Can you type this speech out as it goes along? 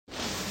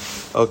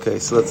Okay,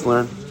 so let's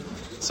learn.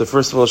 So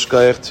first of all,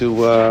 shkayach to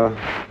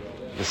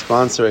the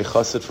sponsor, a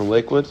chassid from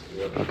Lakewood.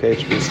 Okay, it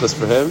should be discussed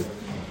for him.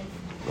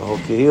 The whole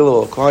kehillah,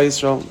 all Klal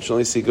Yisrael. Shall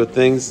only see good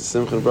things.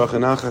 Simcha and bracha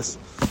nachas.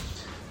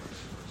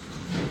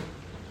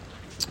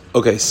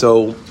 Okay,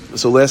 so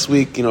last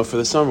week, for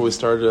the summer, we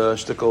started a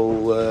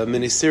shtickle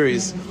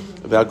mini-series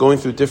about going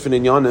through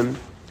different inyanim,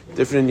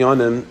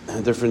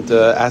 different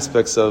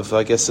aspects of,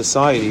 I guess,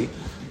 society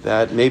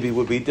that maybe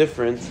would be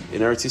different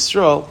in Eretz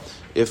Yisrael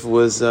if it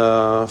was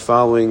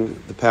following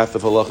the path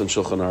of Halacha and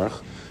Shulchan Aruch.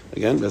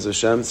 Again, Bez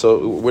Hashem.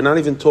 So we're not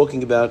even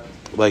talking about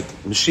like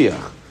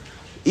Mashiach.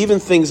 Even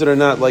things that are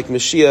not like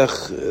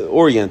Mashiach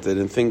oriented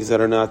and things that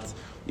are not,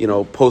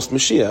 post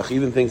Mashiach.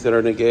 Even things that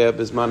are Negeah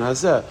Bizman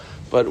Hazeh.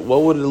 But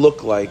what would it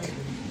look like?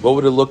 What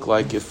would it look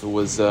like if it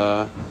was?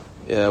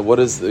 What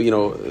does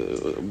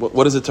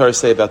the Torah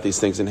say about these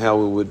things and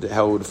how it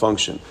would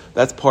function?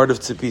 That's part of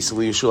Tzipis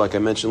Yeshua, like I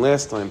mentioned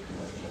last time.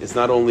 It's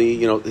not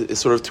only it's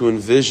sort of to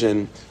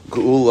envision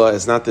Geula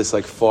as not this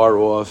like far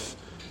off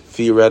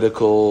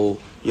theoretical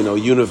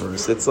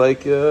universe. It's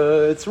like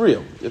it's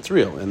real,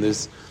 and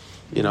there's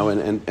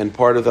and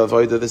part of the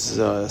avodah. This is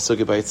a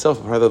sugya by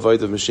itself. Part of the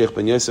avodah of Mashiach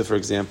ben Yosef, for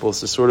example, is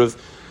to sort of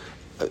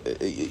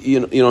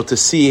to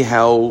see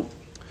how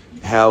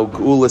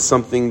Geula is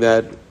something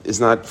that is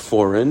not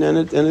foreign, and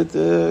it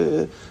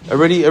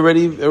already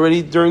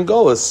during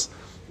Golus,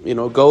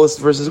 Golus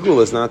versus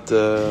Geula is not.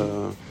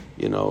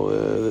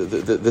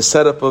 The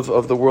setup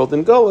of the world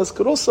in Golus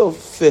could also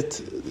fit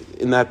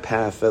in that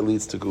path that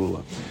leads to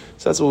Geula.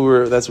 So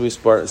that's what we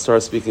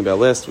started speaking about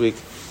last week.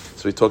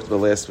 So we talked about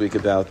last week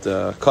about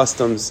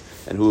customs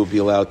and who would be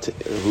allowed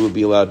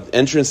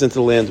entrance into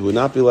the land, who would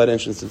not be allowed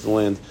entrance into the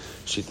land,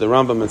 Shlita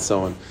Rambam and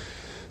so on.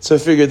 So I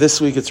figured this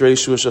week it's Rei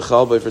Shua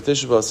Shechal by for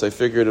Tisha B'Av, so I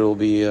figured it'll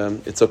be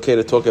it's okay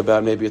to talk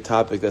about maybe a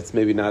topic that's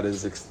maybe not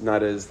as exciting,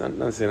 not as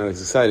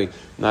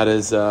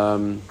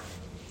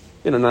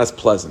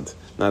pleasant.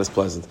 Not as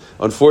pleasant.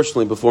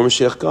 Unfortunately, before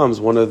Mashiach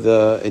comes, one of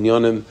the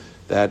inyanim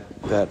that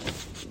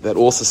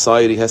all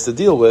society has to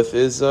deal with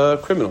is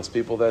criminals,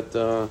 people that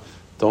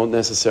don't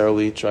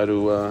necessarily try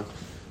to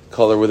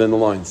color within the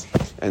lines.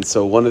 And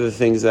so, one of the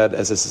things that,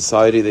 as a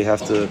society,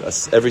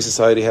 every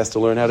society has to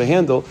learn how to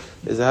handle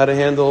is how to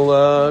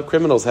handle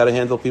criminals, how to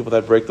handle people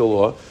that break the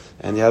law,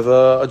 and you have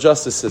a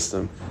justice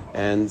system.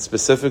 And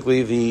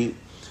specifically,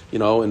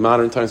 in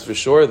modern times for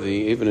sure,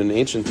 even in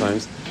ancient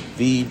times,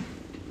 the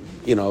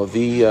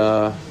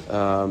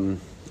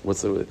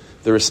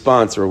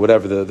response or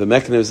whatever the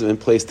mechanism in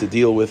place to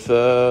deal with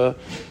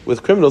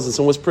criminals, and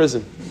so was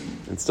prison,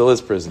 and still is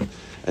prison.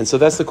 And so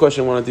that's the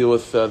question I want to deal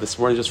with this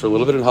morning, just for a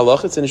little bit in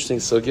Halacha. It's an interesting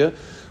sugya.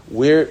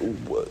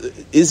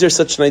 Is there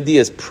such an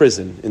idea as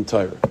prison in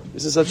Torah?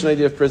 Is there such an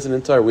idea of prison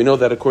in Torah? We know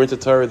that according to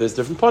Torah, there's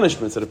different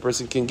punishments that a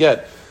person can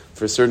get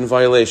for certain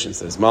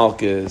violations. There's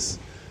malchus,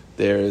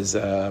 there's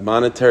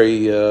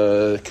monetary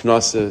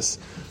knossos.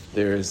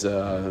 There's,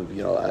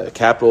 a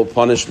capital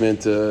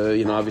punishment,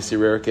 obviously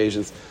rare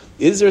occasions.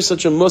 Is there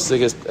such a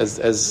musig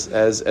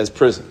as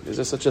prison? Is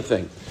there such a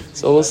thing?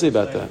 So we'll see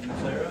about that.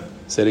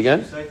 Say it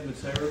again?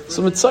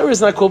 So Mitzvah is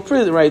not called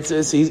prison, right?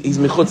 He's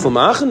Mechutz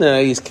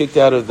L'Machane, he's kicked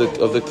out of the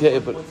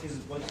cave. But once he's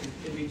in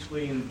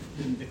between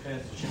the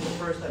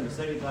first time, the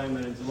second time,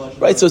 and it's a lashon.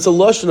 Right, so it's a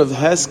lashon of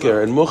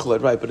Hesker and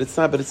Muchlet, right? But it's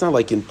not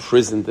like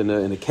imprisoned in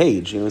a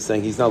cage. I'm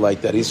saying he's not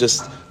like that. He's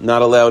just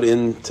not allowed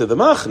into the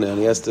Machne, and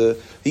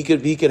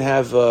he could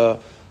have a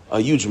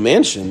huge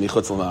mansion,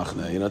 Mechutz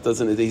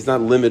L'Machne. He's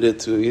not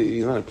limited to.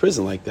 He's not in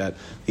prison like that.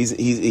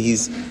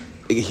 He's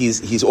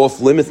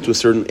off limits to a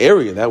certain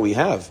area that we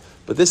have.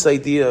 But this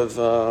idea of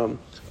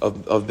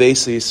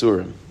Beis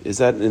Yisurim, is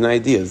that an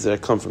idea? Does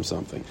that come from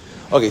something?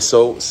 Okay,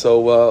 so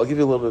I'll give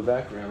you a little bit of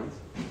background.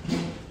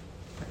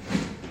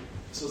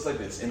 So it's like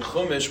this. In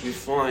Chumash, we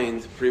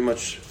find pretty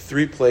much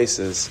three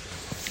places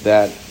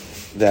that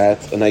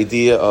an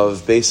idea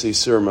of Beis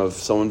Yisurim, of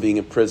someone being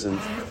imprisoned,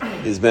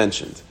 is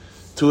mentioned.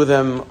 Two of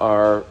them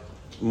are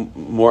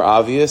more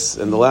obvious,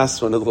 and the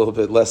last one a little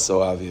bit less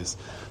so obvious.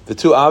 The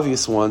two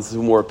obvious ones, the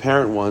more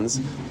apparent ones,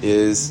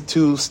 is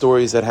two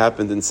stories that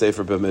happened in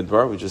Sefer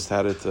B'Midbar. We just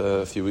had it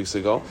a few weeks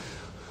ago.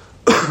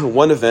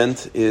 One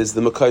event is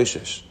the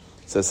Mekoshesh.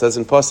 So it says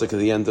in Pasuk at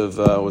the end of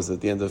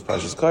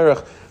Parshas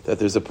Kairach that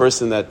there's a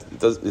person that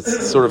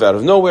it's sort of out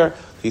of nowhere.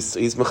 He's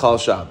Mechal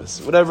Shabbos.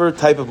 Whatever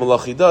type of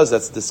malach he does,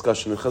 that's a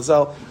discussion in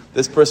Chazal.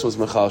 This person was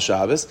Mechal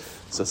Shabbos.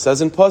 So it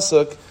says in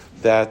Pasuk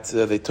that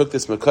they took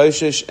this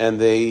Mekoshesh and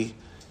they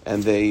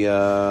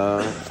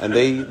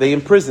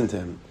imprisoned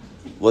him.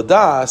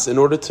 Ladas, in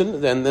order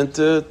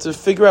to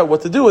figure out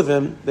what to do with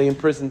him, they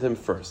imprisoned him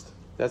first.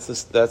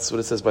 That's what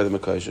it says by the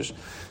Mekoshesh.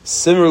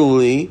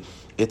 Similarly,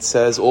 it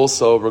says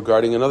also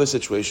regarding another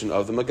situation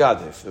of the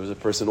Megadef. There was a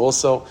person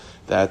also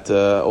that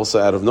also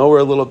out of nowhere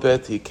a little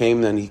bit, he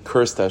came and he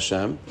cursed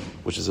Hashem,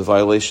 which is a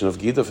violation of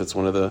Giduf. It's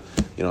one of the,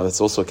 that's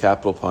also a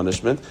capital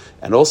punishment.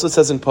 And also it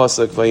says in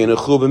Pasuk,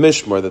 Vayinechu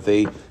b'mishmar, that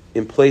they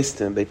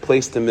placed him in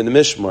a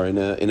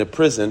mishmar, in a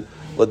prison.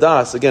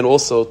 Ladas, again,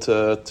 also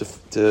to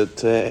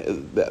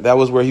that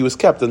was where he was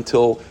kept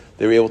until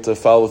they were able to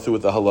follow through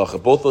with the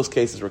halacha. Both those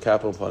cases were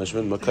capital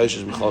punishment.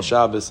 Makashish Michal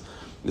Shabbos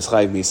is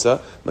chayiv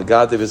misa.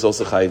 Magadev is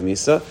also chayiv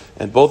misa.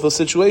 And both those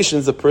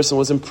situations, the person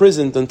was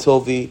imprisoned until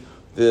the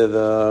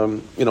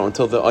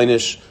until the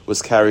einish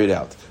was carried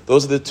out.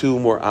 Those are the two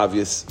more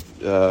obvious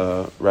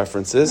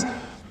references.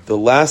 The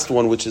last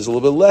one, which is a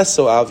little bit less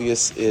so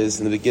obvious, is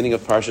in the beginning of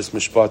Parshas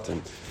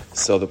Mishpatim.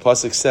 So the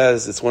pasuk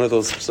says, it's one of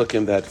those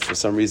psukim that for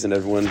some reason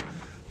everyone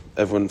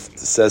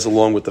says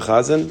along with the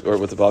Chazan or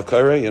with the Baal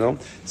Koreh,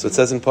 So it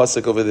says in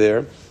pasuk over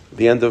there,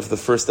 the end of the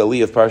first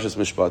aliyah of Parshas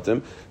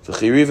Mishpatim,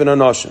 v'chiriv and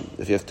anoshim.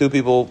 If you have two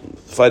people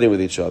fighting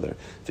with each other,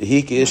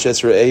 v'hiki ish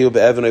es re'eyu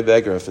be'evenoi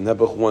be'egraf,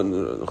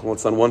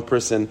 and one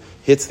person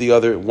hits the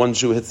other, one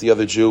Jew hits the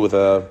other Jew with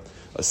a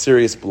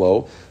serious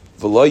blow,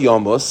 v'lo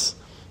yomus,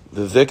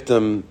 the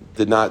victim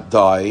did not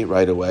die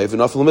right away,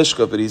 v'nafel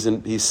mishka, but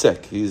he's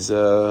sick, he's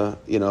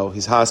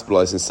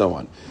hospitalized and so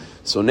on.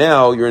 So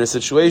now you're in a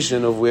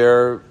situation of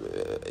where,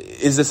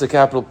 is this a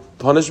capital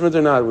punishment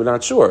or not? We're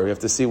not sure. We have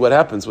to see what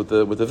happens with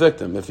the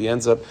victim. If he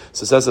ends up,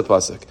 so says the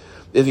pasuk,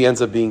 if he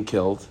ends up being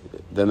killed,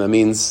 then that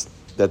means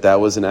that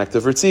was an act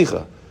of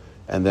ritzicha,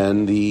 and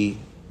then the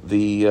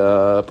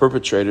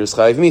perpetrator is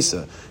chayiv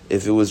misa.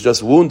 If it was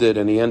just wounded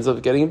and he ends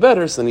up getting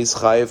better, so then he's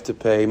chayiv to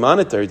pay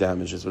monetary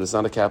damages, but it's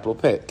not a capital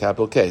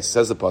case.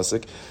 Says the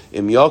pasuk,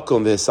 im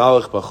yakum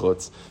v'esalach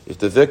b'chutz. If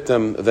the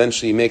victim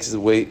eventually makes his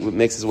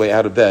way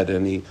out of bed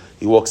and he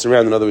walks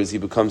around, in other words, he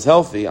becomes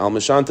healthy, al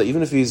mashanta,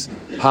 even if he's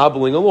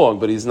hobbling along,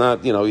 but he's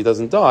not, he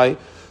doesn't die,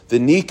 the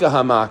nika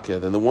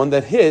hamaka, then the one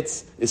that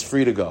hits is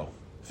free to go.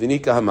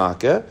 V'nika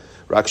hamaka.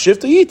 He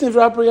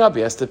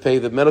has to pay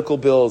the medical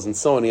bills and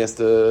so on. He has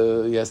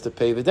to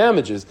pay the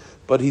damages,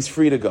 but he's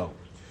free to go.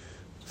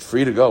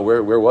 Free to go.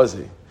 Where was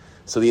he?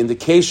 So the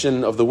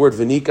indication of the word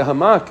v'nika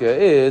hamaka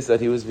is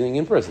that he was being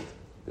imprisoned.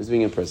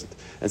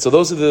 And so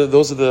those are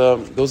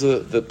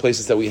the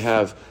places that we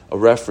have a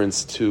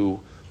reference to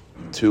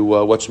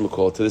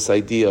to this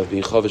idea of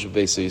being chavish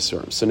b'beis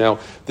yisurim. So now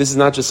this is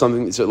not just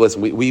something. So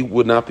listen, we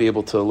would not be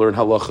able to learn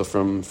halacha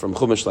from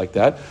Chumash like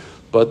that.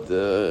 But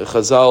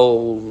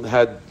Chazal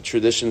had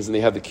traditions and they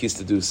had the keys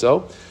to do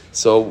so.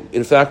 So,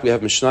 in fact, we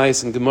have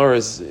Mishnayos and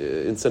Gemaras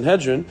in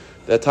Sanhedrin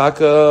that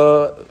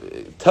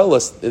tell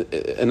us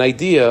an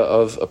idea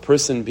of a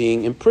person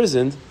being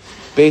imprisoned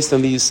based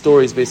on these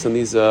stories, based on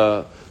these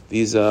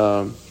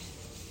psukim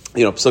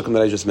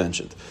that I just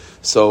mentioned.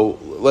 So,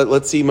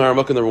 let's see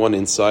Maramukah number 1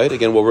 inside.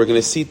 Again, what we're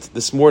going to see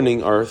this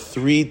morning are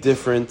three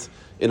different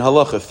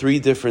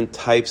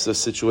types of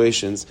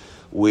situations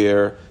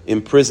where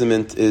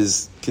imprisonment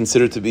is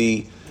considered to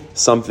be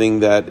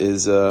something that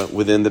is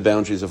within the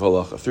boundaries of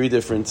halacha. Three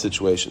different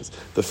situations.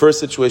 The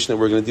first situation that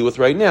we're going to deal with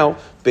right now,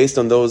 based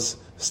on those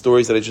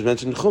stories that I just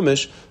mentioned in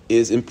Chumash,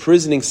 is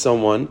imprisoning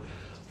someone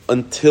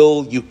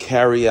until you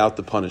carry out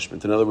the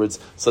punishment. In other words,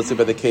 so let's say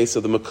by the case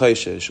of the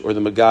Mekaishesh or the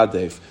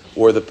Megadev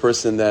or the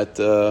person that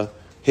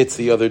hits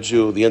the other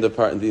Jew, the end of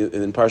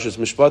in Parshas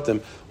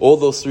Mishpatim, all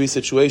those three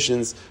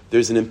situations,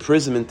 there's an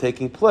imprisonment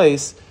taking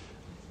place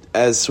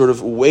as sort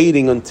of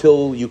waiting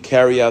until you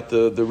carry out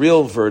the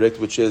real verdict,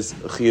 which is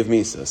Chiyav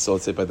Misa. So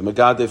let's say by the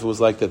Megadev it was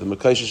like that, the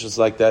Mekaishesh was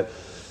like that.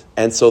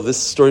 And so this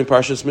story in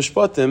Parshas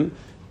Mishpatim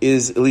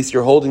is, at least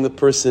you're holding the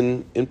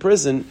person in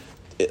prison.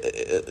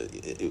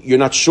 You're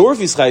not sure if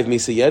he's Chiyav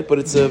Misa yet, but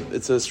it's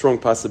a strong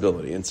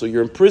possibility. And so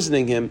you're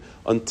imprisoning him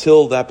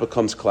until that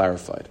becomes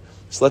clarified.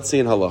 So let's see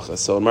in Halacha.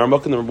 So in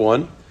Maramukah number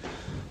 1,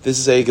 this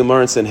is a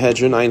Gemara in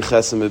Sanhedrin, Ayin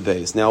Chesem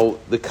Beis. Now,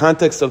 the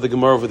context of the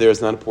Gemara over there is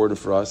not important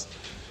for us.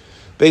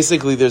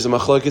 Basically, there's a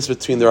machlokes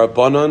between the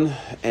Rabbanon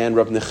and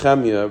Rab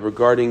Nechemia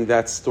regarding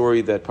that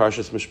story that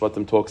Parshas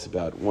Mishpatim talks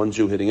about, one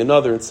Jew hitting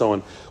another and so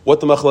on.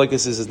 What the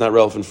machlokes is not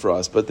relevant for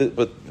us, but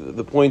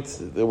the point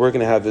that we're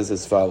going to have is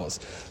as follows.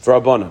 For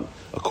Rabbanon,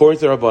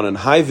 according to Rabbanon,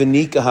 Hai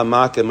v'nika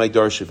hamaka my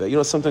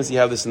darshive. Sometimes you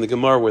have this in the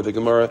Gemara where the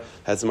Gemara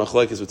has a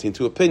machlokes between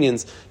two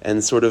opinions,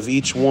 and sort of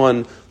each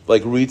one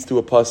reads through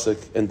a pasuk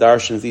and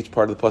darshans each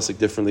part of the pasuk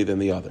differently than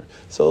the other.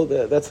 So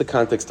that's the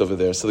context over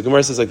there. So the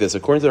Gemara says like this: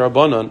 according to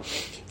Rabbanon,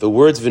 the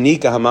words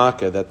v'nika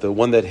hamaka, that the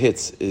one that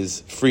hits is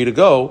free to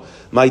go,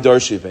 my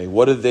darshive.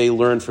 What did they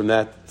learn from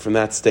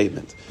that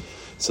statement?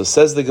 So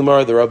says the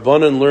Gemara, the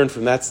Rabbanan learned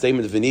from that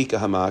statement, v'nika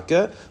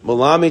hamaka,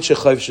 malami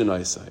shechav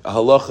shenaisai, a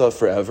halacha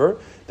forever,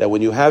 that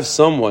when you have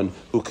someone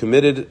who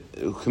committed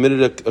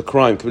a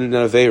crime, committed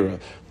an aveira,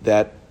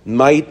 that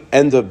might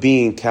end up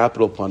being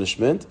capital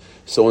punishment,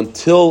 so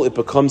until it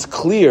becomes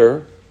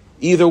clear,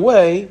 either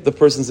way, the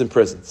person's in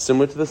prison.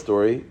 Similar to the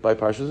story by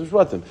Parshas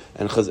Mishpatim.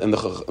 And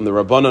the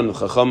Rabbanan and the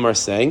Chacham are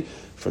saying,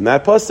 from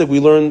that pasuk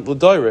we learn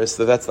l'dairis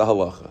that's the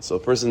halacha. So a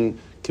person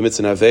commits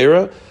an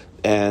aveira,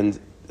 and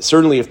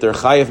certainly if they're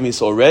chayav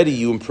misa already,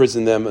 you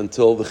imprison them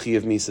until the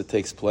chayav misa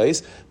takes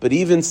place. But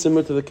even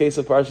similar to the case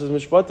of Parshas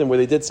Mishpatim, where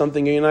they did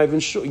something and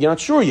you're not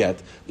sure yet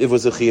if it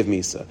was a chayav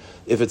misa.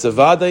 If it's a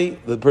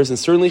vadai, the person's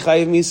certainly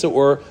chayav misa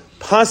or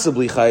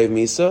possibly chayav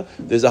misa.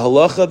 There's a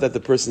halacha that the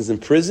person's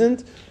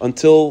imprisoned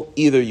until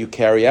either you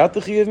carry out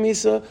the chayav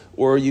misa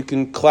or you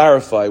can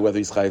clarify whether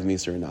he's chayav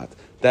misa or not.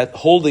 That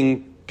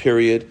holding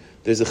period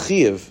there's a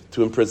chiyuv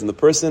to imprison the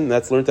person, and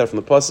that's learned out from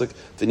the pasuk,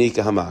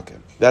 v'nika hamake.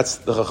 That's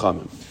the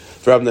chachamim.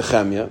 For Rav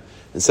Nechemia,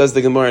 and says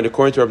the Gemara, and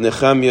according to Rav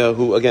Nechemia,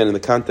 who, again, in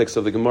the context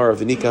of the Gemara,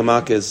 v'nika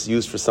hamake is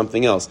used for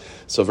something else.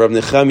 So Rav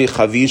Nechemia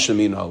chavisha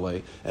min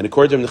alei, and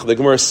according to the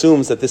Gemara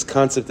assumes that this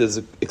concept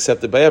is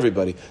accepted by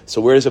everybody. So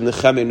where does Rav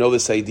Nechemia know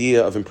this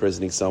idea of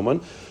imprisoning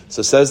someone?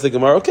 So says the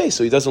Gemara, okay,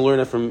 so he doesn't learn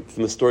it from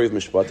the story of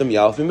Mishpatim,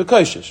 Yalfi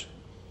Mekaishish.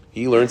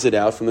 He learns it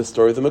out from the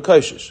story of the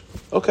Mekaishish.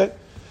 Okay.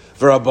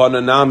 In other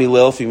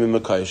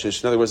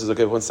words, says,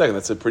 okay, 1 second,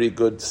 that's a pretty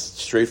good,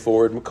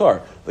 straightforward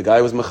Makar. The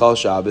guy was Mechal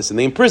Shabbos, and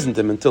they imprisoned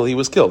him until he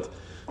was killed.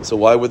 So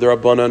why would the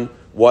Rabbanan,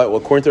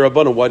 according to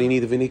Rabbanan, why do you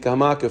need the V'nika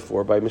Hamaka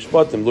for? By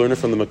Mishpatim, learn it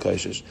from the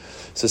Mekaishish.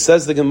 So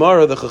says the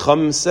Gemara, the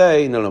Chachamim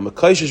say, no,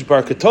 Mekaishish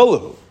bar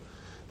Ketoluhu.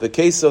 The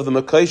case of the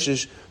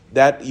Mekaishish,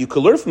 that you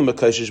could learn from the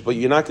Mekaishish, but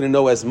you're not going to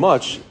know as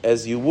much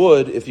as you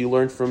would if you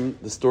learned from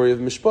the story of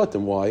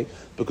Mishpatim. Why?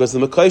 Because the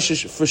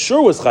Mekaishish for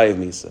sure was Chayiv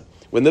Misa.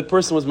 When the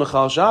person was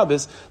Mechal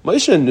Shabbos,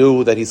 Moshe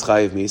knew that he's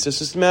Chayiv Misa. It's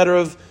just a matter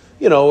of,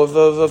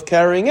 of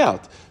carrying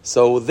out.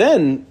 So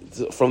then,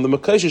 from the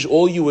Mekaishish,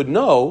 all you would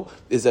know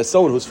is that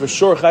someone who's for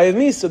sure Chayiv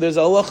Misa, there's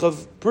a halach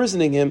of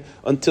imprisoning him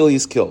until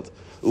he's killed.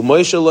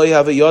 Over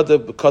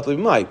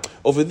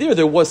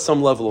there was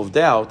some level of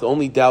doubt. The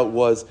only doubt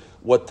was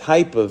what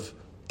type of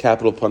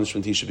capital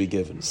punishment he should be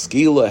given.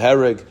 Skila,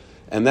 hereg,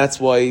 and that's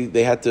why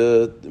the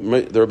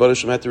Rebbeinu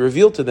Shem had to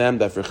reveal to them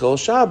that for Chil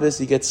Shabbos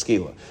he gets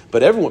skila.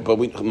 But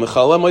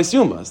Mechala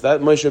Moisyumas,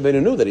 that Moshe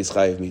Rabbeinu knew that he's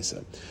Chayiv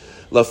Misa.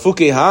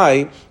 Lafuke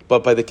Hai,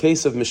 but by the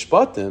case of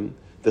Mishpatim,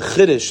 the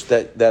Chiddush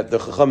that the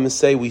Chachamim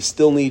say we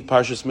still need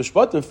Parshas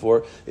Mishpatim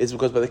for is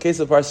because by the case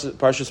of Parshas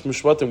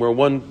Mishpatim, where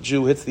one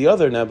Jew hits the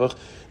other Nebuch,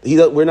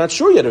 we're not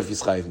sure yet if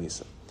he's Chayiv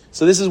Misa.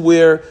 So this is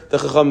where the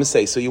Chachamim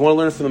say. So you want to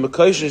learn from the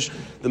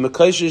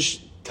Mekaishish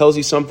tells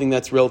you something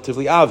that's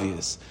relatively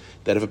obvious.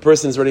 That if a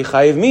person is already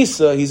Chayiv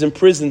Misa, he's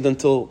imprisoned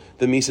until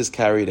the Misa is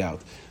carried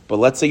out. But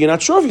let's say you're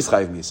not sure if he's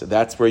Chayiv Misa.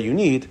 That's where you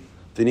need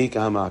V'nika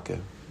Hamake. Does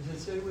it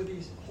say where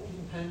these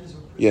holding pens or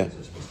prisons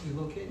are supposed to be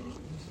located?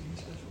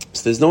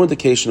 So there's no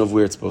indication of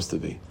where it's supposed to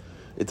be.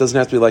 It doesn't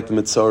have to be like the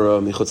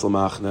Mitzora, Michutz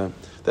L'Machna.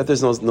 That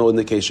there's no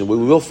indication. What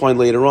we will find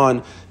later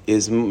on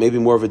is maybe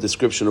more of a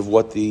description of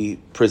what the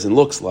prison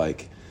looks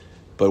like.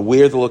 But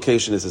where the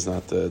location is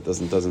not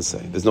doesn't say.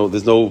 There's no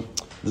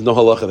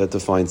halacha that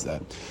defines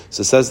that.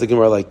 So says the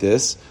Gemara like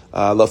this: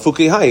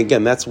 Lafuki Hai.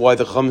 Again, that's why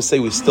the Chachamim say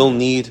we still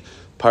need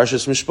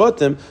Parshas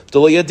Mishpatim.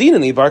 D'lo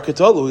yadinani bar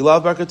Ketolu. We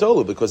love bar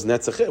Ketolu because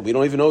Netzacheh. We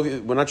don't even know.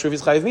 We're not sure if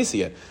he's Chayiv Misa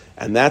yet,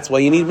 and that's why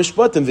you need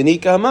Mishpatim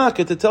V'nika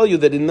Hamaka to tell you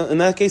that in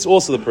that case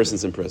also the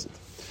person's imprisoned.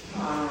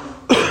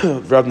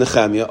 Rab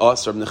Nechemia.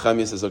 Rab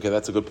Nechemia says, okay,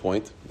 that's a good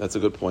point.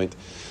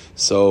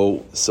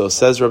 So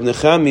says Rab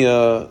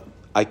Nechemia,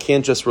 I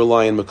can't just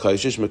rely on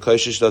Mekaishish.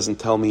 Mekaishish doesn't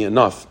tell me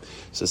enough.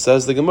 So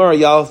says the Gemara,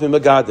 Yalaf mi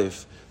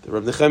Megadev. The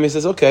Rab Nechemia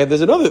says, okay, there's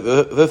another,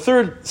 the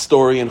third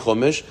story in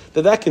Chumash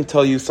that can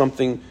tell you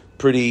something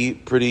pretty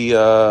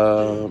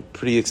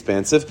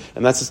expansive,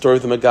 and that's the story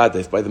of the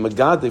Megadev. By the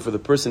Megadev, for the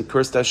person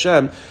cursed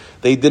Hashem,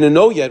 they didn't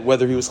know yet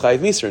whether he was Chayiv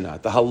Misa or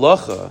not. The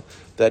halacha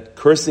that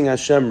cursing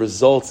Hashem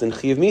results in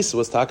Chayiv Misa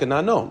was taka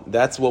not known.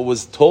 That's what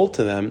was told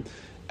to them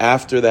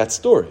after that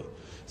story.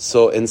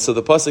 So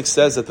the pasuk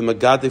says that the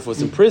Megadif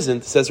was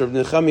imprisoned. Says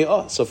Rabbi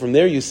Nechemia. So from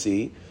there you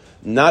see,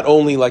 not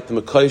only like the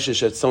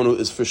Mekaishish, that someone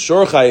who is for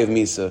sure Chayiv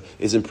Misa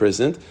is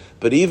imprisoned,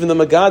 but even the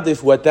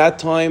Megadif, who at that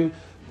time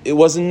it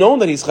wasn't known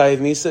that he's Chayiv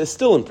Misa, is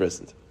still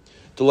imprisoned.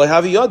 And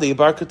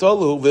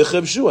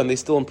they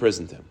still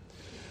imprisoned him.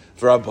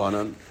 For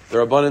Rabbanan, the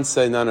Rabbanan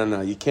say,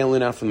 no, you can't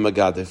learn out from the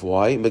Megadif.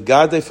 Why?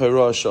 Megadif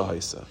Hara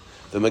Shahaisa.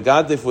 The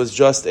Megadif was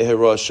just a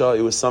Hirasha.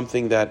 It was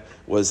something that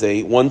was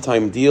a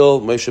one-time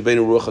deal. Moshe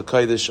Rabbeinu Ruach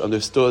HaKodesh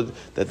understood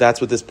that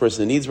that's what this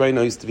person needs right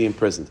now. He's to be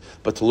imprisoned.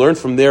 But to learn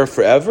from there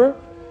forever,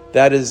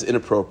 that is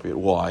inappropriate.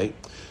 Why?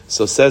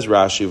 So says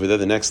Rashi over there,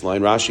 the next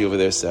line, Rashi over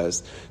there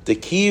says, the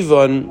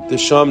kivan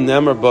desham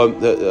nemer ba,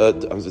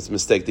 it's a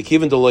mistake, the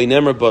kivan deloi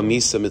nemer ba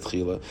misa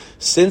mitchila.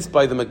 Since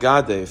by the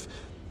Megadif,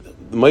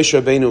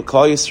 Moshe Rabbeinu,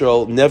 Klal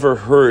Yisrael, never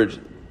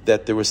heard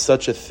that there was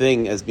such a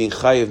thing as being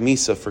chayiv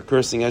misa for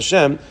cursing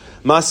Hashem,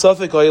 then,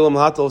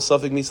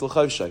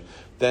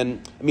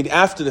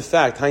 after the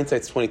fact,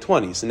 hindsight's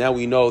 20/20. So now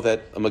we know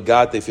that a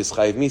Megadif is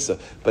chayiv misa.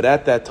 But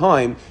at that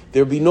time,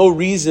 there would be no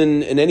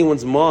reason in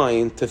anyone's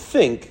mind to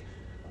think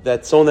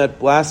that someone that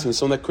blasphemes,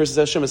 someone that curses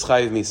Hashem is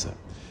chayiv misa.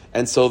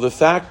 And so the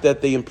fact that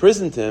they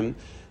imprisoned him,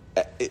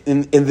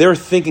 in their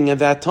thinking at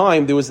that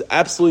time, there was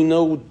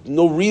absolutely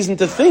no reason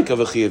to think of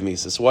a chayiv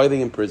misa. So why are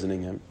they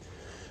imprisoning him?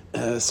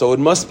 So it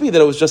must be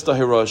that it was just a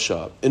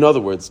hirasha. In other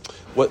words,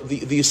 what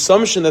the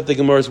assumption that the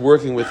Gemara is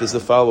working with is the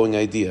following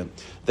idea: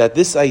 that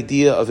this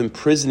idea of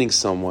imprisoning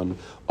someone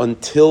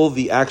until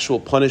the actual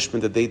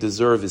punishment that they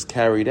deserve is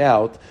carried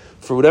out,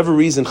 for whatever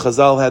reason,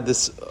 Chazal had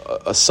this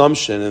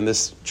assumption and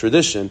this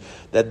tradition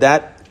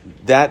that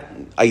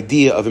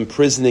idea of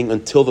imprisoning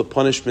until the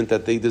punishment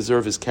that they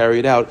deserve is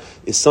carried out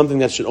is something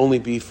that should only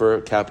be for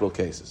capital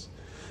cases.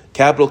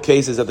 Capital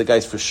case is that the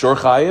guy's for sure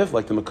chayiv,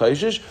 like the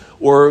Mekayshish,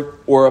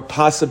 or a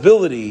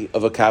possibility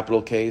of a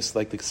capital case,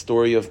 like the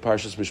story of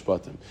Parshas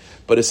Mishpatim.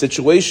 But a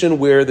situation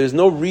where there's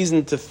no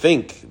reason to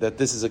think that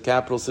this is a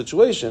capital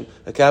situation,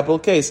 a capital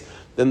case,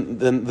 then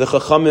the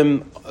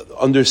Chachamim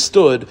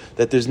understood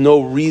that there's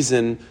no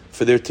reason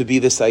for there to be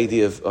this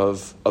idea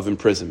of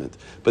imprisonment.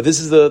 But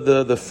this is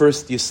the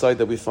first Yussie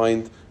that we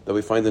find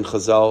in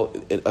Chazal,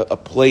 a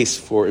place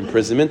for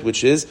imprisonment,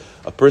 which is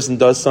a person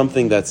does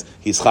something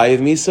he's chayiv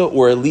misa,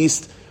 or at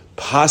least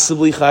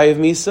possibly chayiv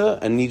misa,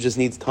 and he just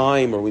needs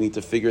time, or we need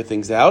to figure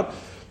things out.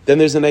 Then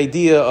there's an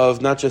idea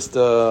of not just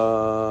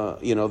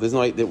there's no.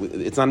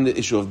 It's not an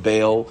issue of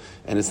bail,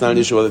 and it's not an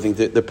issue of other things.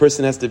 The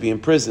person has to be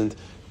imprisoned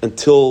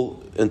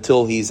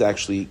until he's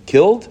actually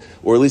killed,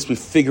 or at least we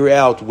figure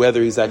out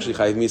whether he's actually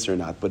chayiv misa or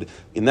not. But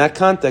in that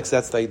context,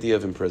 that's the idea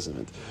of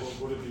imprisonment.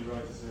 Would it be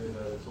right to say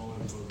that it's only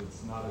because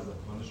it's not as a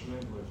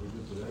punishment like we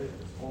do today?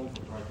 It's only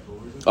for practical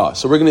reasons?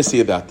 So we're going to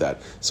see about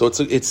that. So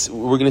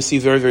we're going to see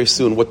very, very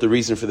soon what the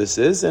reason for this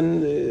is,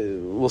 and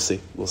we'll see.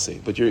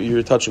 But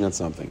you're touching on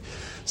something.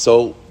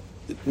 So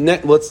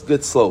let's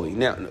get slowly.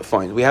 Now,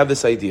 fine. We have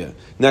this idea.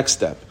 Next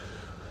step.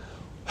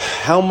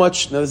 How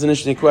much? Now, there's an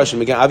interesting question.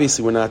 Again,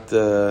 obviously, we're not.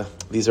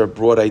 These are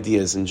broad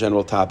ideas and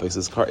general topics.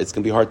 It's going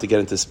to be hard to get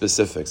into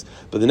specifics.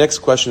 But the next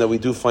question that we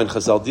do find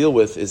Chazal deal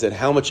with is that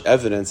how much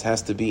evidence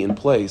has to be in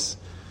place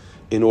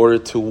in order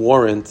to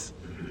warrant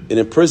an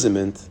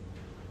imprisonment.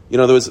 In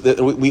other words,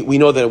 we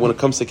know that when it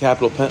comes to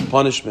capital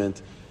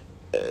punishment,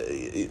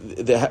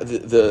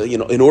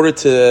 in order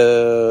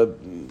to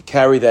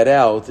carry that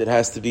out, it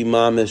has to be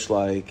mamish,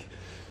 like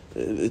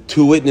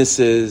two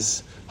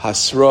witnesses.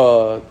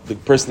 Hasra, the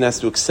person has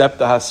to accept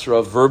the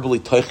hasra verbally.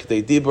 Toich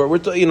de dibur.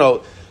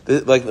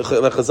 Like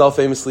Chazal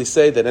famously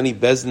say that any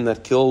bezdin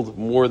that killed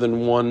more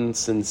than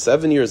once in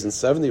 7 years and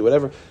 70,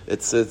 whatever,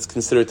 it's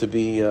considered to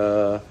be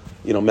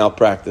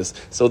malpractice.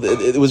 So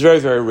it was very,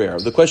 very rare.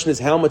 The question is,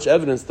 how much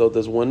evidence though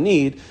does one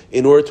need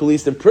in order to at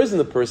least imprison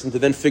the person to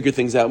then figure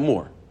things out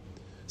more?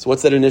 So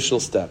what's that initial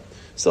step?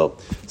 So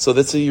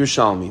that's a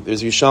Yerushalmi.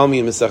 There's a Yerushalmi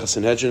in Masechah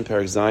Sanhedrin,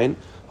 Perek Zayin.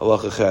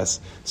 Halacha Ches.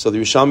 So the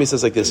Yerushalmi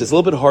says like this. It's a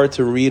little bit hard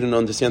to read and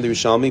understand the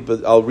Yerushalmi,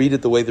 but I'll read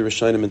it the way the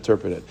Rishonim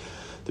interpret it.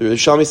 The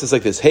Yerushalmi says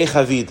like this: Hey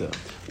Chavida,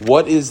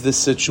 what is the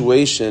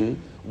situation?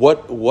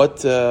 What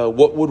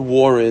would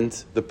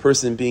warrant the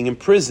person being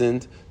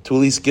imprisoned to at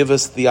least give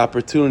us the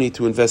opportunity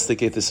to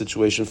investigate the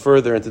situation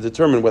further and to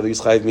determine whether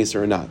he's chayiv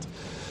misa or not?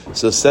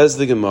 So says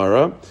the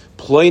Gemara,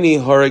 Ploini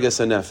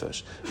Haragas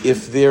Nefesh.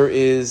 If there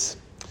is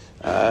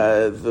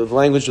the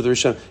language of the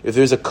Rishonim, if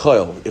there's a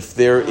koil, if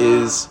there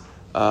is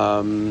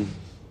rumor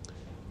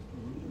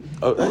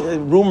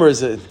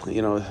is and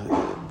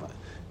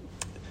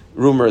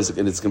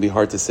it's going to be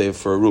hard to say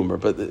for a rumor,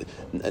 but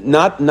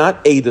not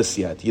edus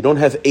yet. You don't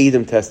have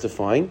edim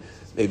testifying.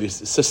 Maybe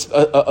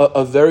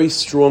a very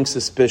strong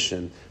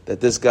suspicion that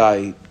this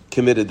guy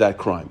committed that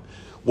crime.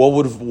 What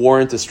would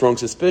warrant a strong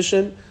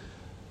suspicion?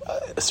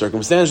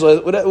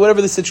 Circumstantial,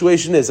 whatever the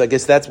situation is. I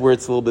guess that's where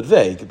it's a little bit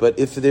vague. But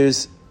if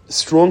there's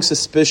strong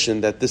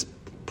suspicion that this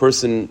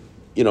person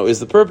is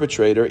the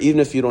perpetrator, even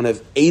if you don't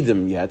have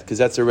edim yet, because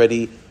that's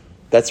already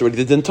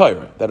the din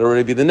Torah. That'll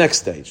already be the next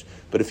stage.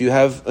 But if you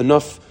have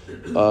enough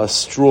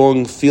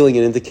strong feeling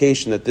and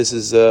indication that this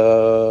is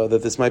that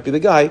this might be the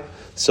guy,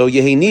 so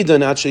yehi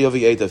nidan atzei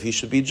yavi edav, he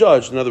should be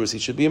judged. In other words, he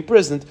should be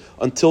imprisoned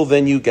until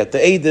then you get the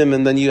edim,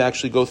 and then you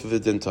actually go through the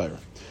din Torah.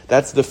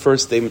 That's the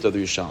first statement of the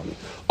Yerushalmi.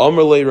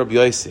 Amar lei Rabbi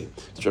Yussie.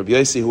 Rabbi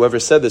Yussie, whoever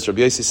said this,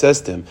 Rabbi Yussie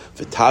says to him,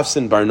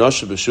 "V'tafsin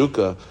barnosha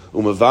b'shuka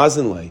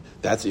umavazin lei."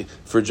 That's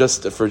for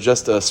just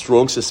a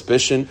strong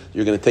suspicion.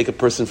 You're going to take a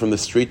person from the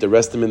street,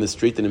 arrest him in the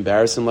street, and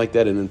embarrass him like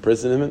that, and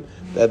imprison him.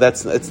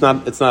 It's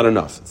not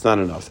enough. It's not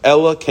enough.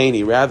 Ella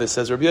Kani, rather,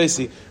 says Rabbi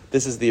Yussie,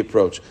 this is the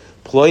approach.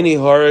 Ploini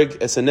harag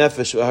es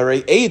nefesh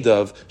v'harei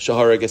edav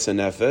shaharag es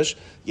nefesh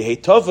yehi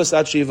tovas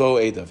ad shivo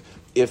edav.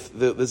 This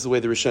is the way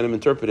the Rishonim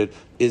interpret it,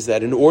 is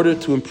that in order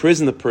to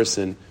imprison the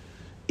person,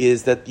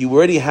 is that you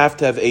already have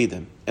to have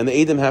Edim, and the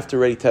Edim have to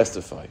already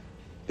testify.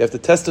 They have to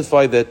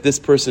testify that this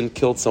person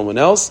killed someone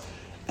else,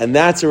 and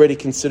that's already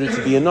considered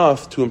to be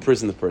enough to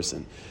imprison the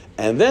person.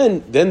 And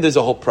then there's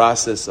a whole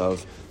process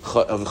of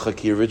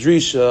Chakir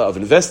V'drisha, of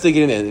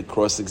investigating, and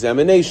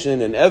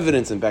cross-examination, and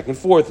evidence, and back and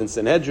forth, and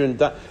Sanhedrin.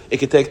 It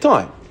could take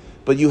time.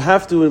 But you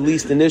have to at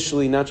least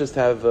initially not just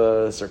have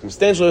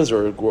circumstantial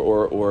evidence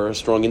or a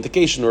strong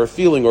indication or a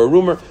feeling or a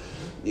rumor.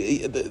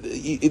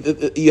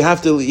 You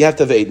have to have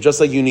Edim.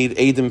 Just like you need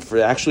Edim for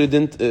actually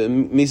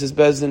Mises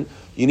Bezdin,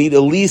 you need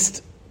at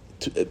least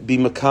to be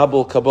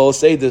Makabal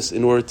Kabbalas Eidus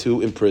in order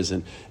to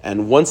imprison.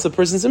 And once the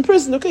person's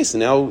imprisoned, okay,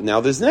 so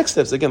now there's next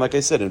steps. Again, like I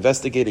said,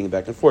 investigating and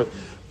back and forth.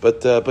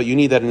 But you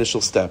need that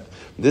initial step.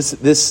 This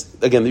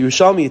again, the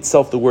Yerushalmi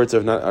itself, the words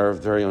are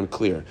very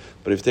unclear.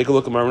 But if you take a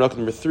look at Maranach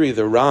number 3,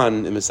 the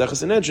Ran in Maseches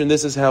Sanhedrin,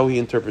 this is how he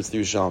interprets the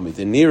Yerushalmi.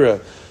 The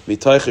Nira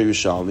mitaycha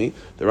Yerushalmi.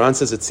 The Ran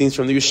says it seems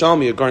from the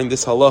Yerushalmi regarding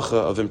this halacha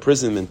of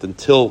imprisonment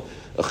until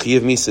a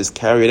Chiyav Misa is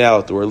carried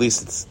out, or at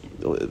least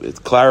it's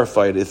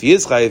clarified. If he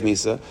is Chayav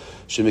Misa,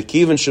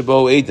 Shemikiv and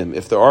Shabo Edim,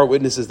 if there are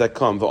witnesses that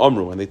come,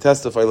 V'Amru, and they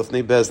testify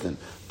Lefnei Bezdin,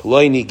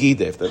 Ploini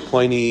Gide, if that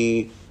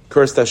Ploini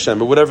cursed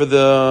Hashem, or whatever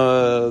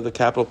the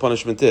capital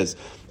punishment is.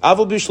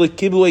 Avol Bishli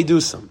Kibu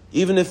Edusam,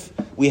 even if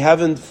we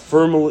haven't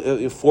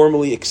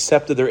formally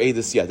accepted their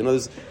edus yet. In other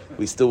words,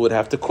 we still would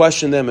have to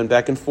question them and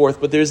back and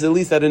forth, but there's at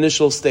least that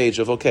initial stage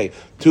of, okay,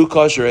 two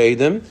kosher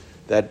edim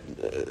that,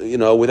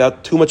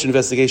 without too much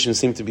investigation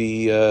seem to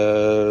be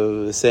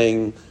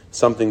saying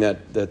something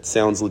that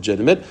sounds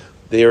legitimate.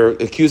 They are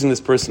accusing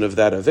this person of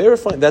that.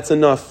 Verifying that's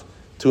enough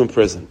to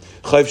imprison.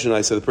 Chayv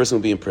Shnai, so the person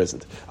will be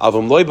imprisoned.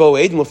 Avam loibo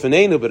edim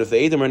lefeneinu, but if the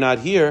edim are not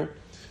here,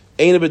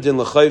 that's what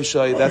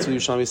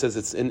Yerushalmi says.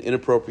 It's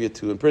inappropriate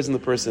to imprison the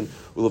person,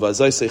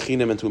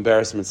 and to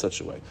embarrass him in such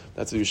a way.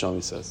 That's what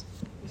Yerushalmi says.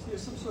 Is there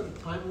some sort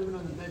of time limit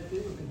on the bed thing,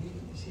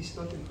 or is he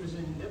stuck in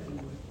prison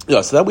indefinitely?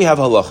 Yeah, so that we have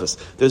halachas.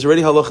 There's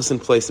already halachas in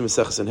place in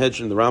Maseches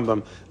Sanhedrin, the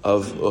Rambam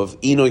of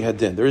Inoi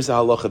Hadin. There is a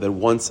halacha that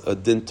once a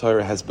din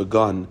Torah has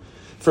begun,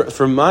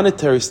 for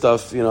monetary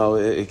stuff,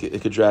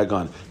 it could drag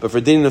on. But for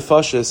din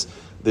nefashis,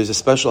 there's a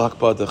special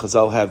hakbah that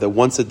Chazal have that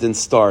once a din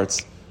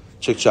starts,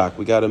 chik-chak,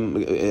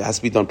 it has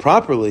to be done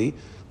properly,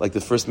 like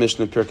the first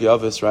mission in Pirkei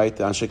Avos, right?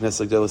 The Anshe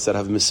Knesset Gdela said,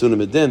 have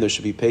misunim edin, there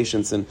should be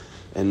patience and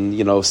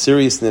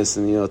seriousness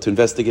and, to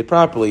investigate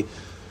properly,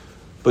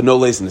 but no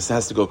laziness. It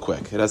has to go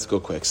quick.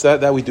 So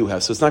that we do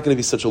have. So it's not going to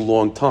be such a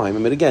long time. I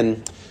mean,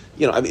 again,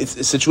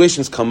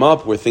 situations come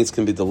up where things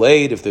can be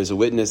delayed. If there's a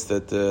witness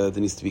that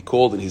needs to be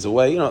called and he's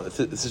away,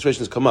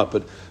 situations come up.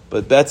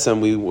 But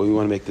Betsam, we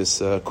want to make this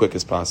quick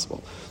as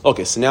possible.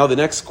 Okay, so now the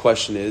next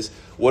question is,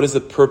 what is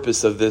the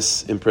purpose of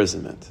this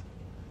imprisonment?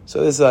 So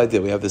this is the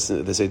idea. We have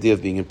this idea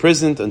of being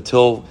imprisoned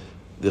until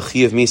the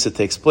Chiyav Misa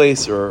takes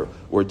place, or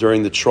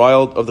during the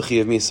trial of the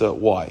Chiyav Misa.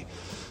 Why?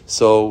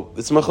 So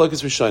it's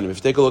Machlokes Rishonim. If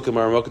you take a look at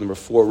Maramok number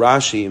 4,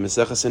 Rashi in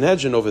Maseches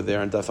Sanhedrin over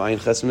there, and Daf Ayin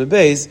Chesem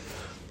Beis,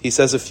 he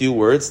says a few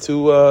words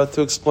to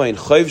explain.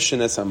 Chayv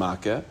shenes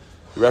hamaka,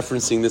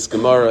 referencing this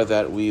Gemara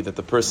that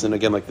the person,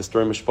 again, like the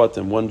story of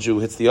Mishpatim, one Jew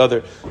hits the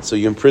other, so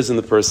you imprison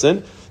the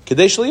person.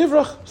 Kedei shelo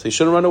yivrach, so he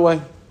shouldn't run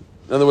away.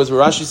 In other words, what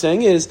Rashi's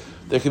saying is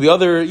there could be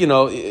other,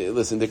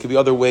 there could be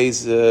other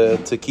ways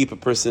to keep a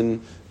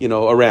person,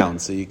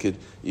 around. So you could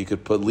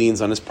put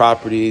liens on his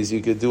properties, you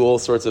could do all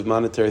sorts of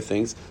monetary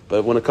things.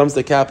 But when it comes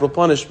to capital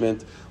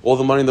punishment, all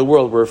the money in the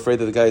world, we're afraid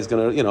that the guy is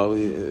going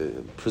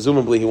to,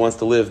 presumably he wants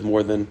to live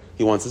more than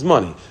he wants his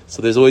money.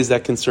 So there's always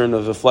that concern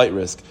of a flight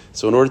risk.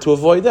 So in order to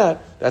avoid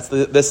that, that's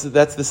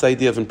this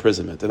idea of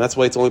imprisonment, and that's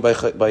why it's only by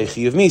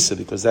Chiyav Misa,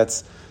 because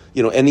that's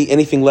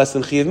anything less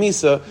than Chiyav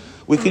Misa.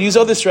 We could use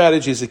other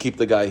strategies to keep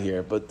the guy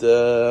here, but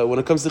when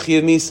it comes to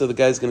Chiyav Misa, the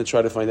guy's going to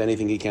try to find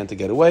anything he can to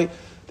get away.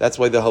 That's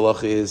why the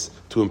halacha is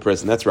to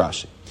imprison. That's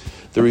Rashi.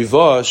 The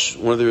Rivash,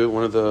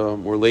 one of the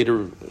more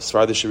later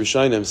Sfardish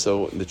Rishonim,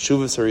 so the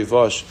Tshuvas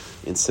HaRivash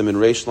in Siman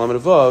Reish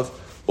Lamed Vav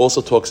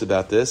also talks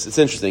about this. It's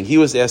interesting. He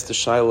was asked to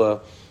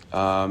Shaila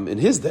in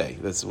his day.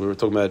 We were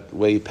talking about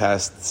way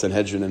past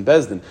Sanhedrin and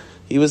Bezdin.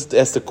 He was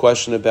asked a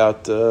question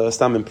about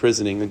stam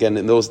imprisoning. Again,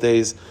 in those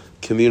days,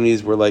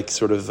 communities were like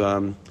sort of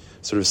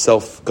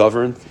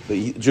self-governed,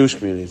 the Jewish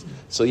communities.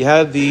 So you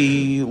had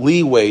the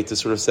leeway to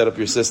sort of set up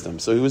your system.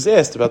 So he was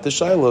asked about the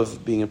shaila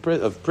of being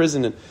of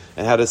prison and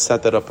how to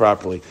set that up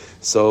properly.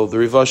 So the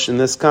Rivash in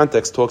this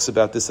context talks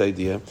about this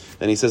idea,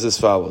 and he says as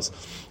follows: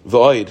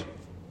 V'oid.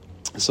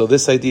 So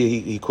this idea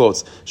he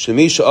quotes: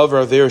 Shemisha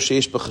avar aver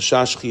sheish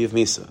b'chashash chiyav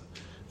misa.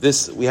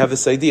 We have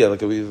this idea,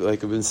 like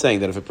I've been saying,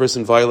 that if a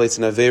person violates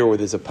an aver where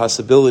there's a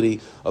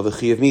possibility of a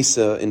chiyav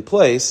misa in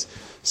place,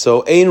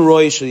 so ein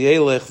roy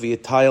sheyelech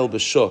v'yatayel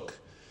b'shuk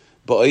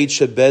ba'oid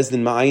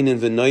shebezdin ma'aynin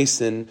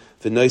v'noisin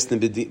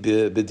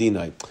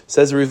b'dinai.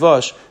 Says the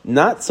Rivash,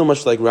 not so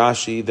much like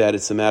Rashi that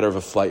it's a matter of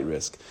a flight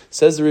risk.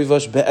 Says the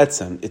Rivash,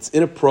 be'etzem, it's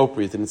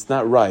inappropriate and it's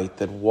not right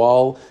that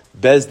while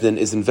Bezdin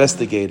is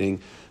investigating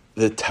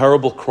the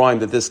terrible crime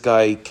that this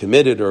guy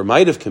committed or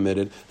might have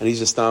committed, and he's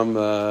just taking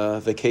a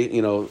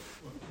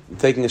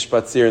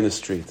spatzir in the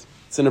street.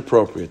 It's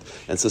inappropriate.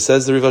 And so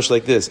says the Rivash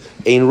like this: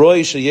 Ein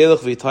roy sheyelech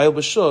v'yitayel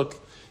b'shuk.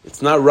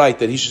 It's not right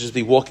that he should just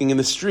be walking in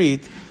the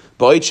street.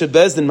 At the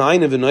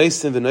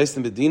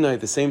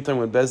same time,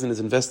 when Bezdin is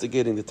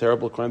investigating the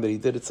terrible crime that he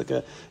did, it's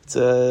a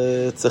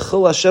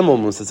chil Hashem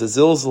almost. It's a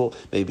zilzal.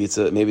 Maybe it's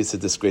a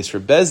disgrace for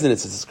Bezdin.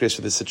 It's a disgrace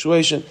for the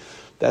situation.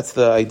 That's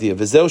the idea. And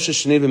says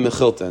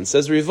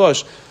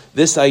Rivash,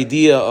 this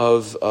idea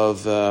of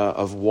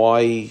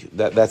why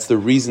that's the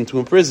reason to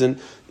imprison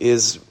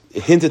is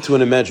hinted to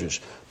in a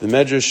medrash. The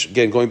medrash,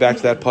 again, going back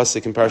to that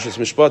pasuk in Parashas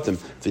Mishpatim,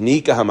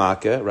 v'nika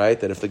hamaka, right?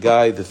 That if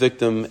the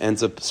victim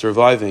ends up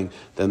surviving,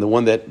 then the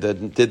one that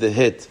did the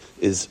hit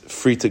is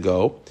free to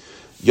go.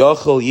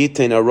 Yachol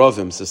yitein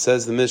aravim. So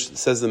says the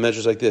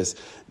medrash like this: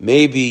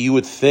 maybe you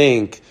would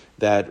think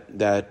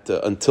that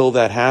until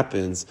that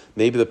happens,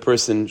 maybe the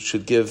person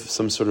should give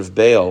some sort of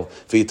bail,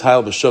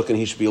 v'yitayil b'shuk, and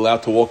he should be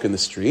allowed to walk in the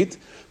street.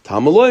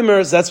 Talmud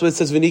Loimer, that's what it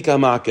says, v'nika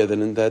maked,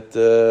 and that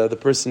the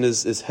person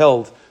is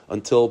held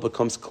until it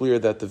becomes clear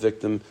that the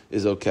victim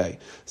is okay.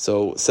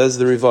 So says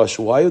the Rivash,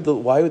 why would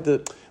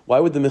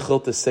the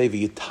Mechilta say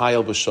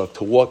v'yitayil b'shuk,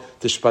 to walk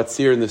to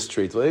shpatzir in the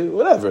street?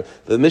 Whatever.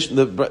 The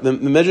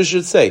measure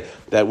should say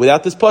that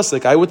without this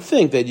pasuk, I would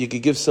think that you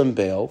could give some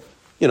bail,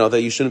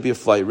 that you shouldn't be a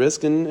flight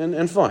risk,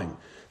 and fine.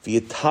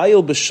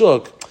 V'yitayil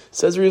b'shuk,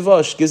 says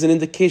Rivash, gives an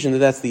indication that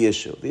that's the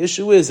issue. The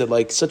issue is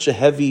that such a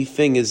heavy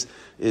thing is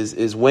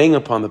weighing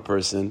upon the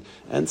person,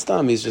 and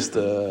Stam, he's just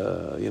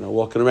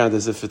walking around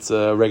as if it's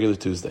a regular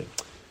Tuesday.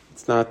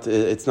 It's not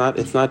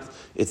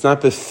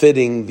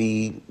befitting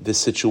the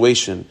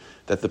situation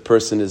that the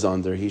person is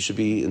under. He should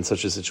be in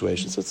such a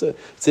situation. So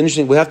it's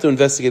interesting. We have to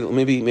investigate.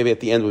 Maybe at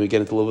the end when we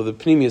get into a little bit of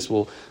the penimiyus,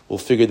 we'll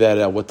figure that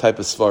out. What type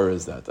of svara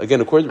is that? Again,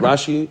 according to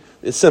Rashi,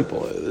 it's simple.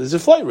 There's a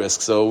flight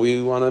risk, so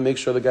we want to make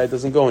sure the guy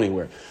doesn't go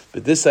anywhere.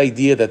 But this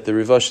idea that the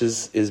Rivash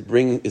is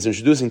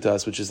introducing to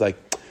us, which is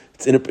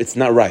it's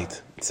not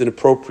right. It's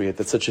inappropriate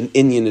that such an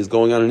inyan is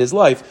going on in his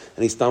life,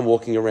 and he's not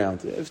walking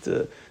around. You have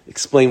to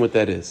explain what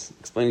that is.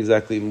 Explain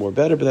exactly more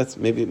better, but that's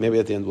maybe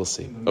at the end we'll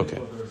see.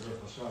 Okay.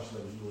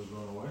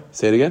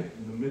 Say it again?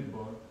 In the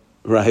midbar.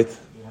 Right.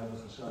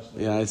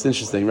 Yeah, it's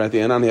interesting, right? The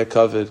Anania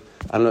covered.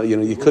 I don't know,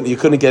 you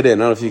couldn't get in.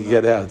 I don't know if you could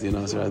get out,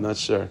 so I'm not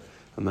sure.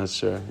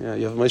 Yeah,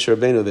 you have Moshe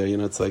Rabbeinu there,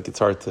 it's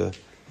hard to,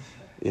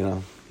 he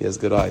has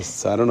good eyes.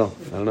 So I don't know.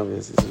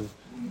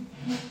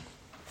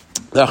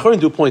 The Acharon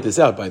do point this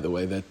out, by the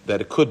way, that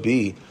it could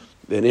be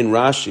that in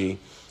Rashi,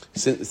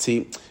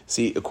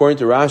 see, according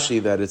to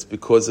Rashi, that it's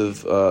because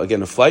of,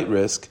 again, a flight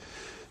risk.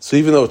 So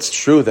even though it's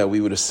true that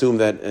we would assume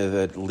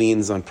that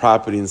liens on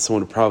property and so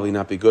on would probably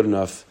not be good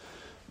enough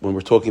when we're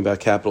talking about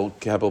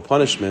capital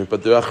punishment,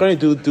 but the Acharon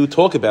do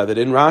talk about that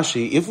in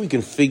Rashi. If we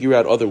can figure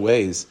out other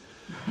ways,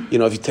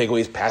 if you take away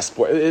his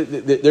passport,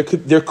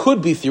 there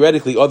could be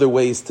theoretically other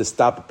ways to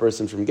stop a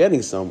person from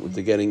getting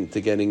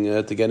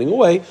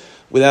away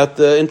without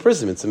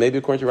imprisonment. So maybe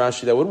according to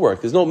Rashi that would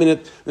work. According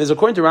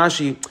to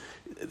Rashi,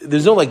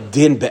 there's no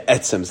din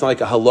be'etzem. It's not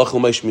like a halacha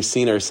l'maish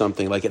misina or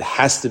something. Like it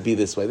has to be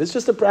this way. There's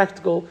just a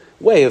practical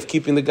way of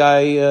keeping the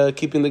guy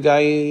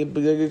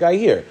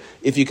here.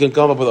 If you can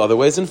come up with other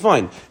ways, then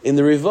fine. In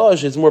the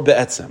Rivash, it's more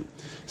be'etzem.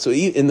 So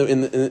in the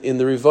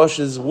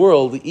Rivash's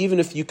world, even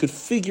if you could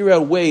figure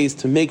out ways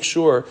to make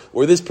sure,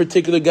 or this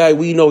particular guy,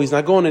 we know he's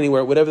not going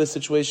anywhere, whatever the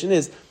situation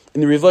is,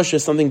 in the Rivash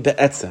there's something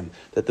be'etzem,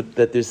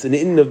 that there's an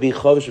in of being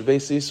chavish of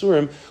Beis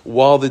Yisurim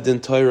while the din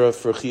Torah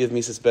for Chiyav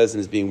Misas Bezin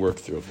is being worked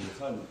through. Is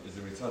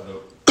it mitzad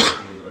over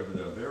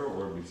the Avera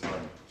or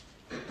mitzad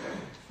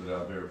for the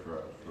Avera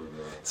for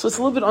the... So it's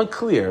a little bit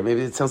unclear.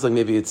 Maybe it sounds like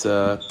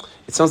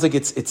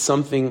it's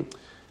something.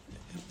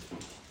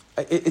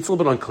 It's a little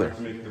bit unclear.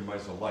 To make the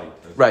mice a light.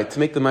 Right, to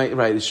make the mice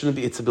right. It shouldn't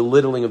be. It's a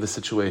belittling of the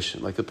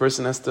situation. Like the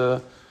person has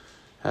to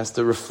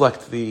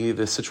reflect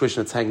the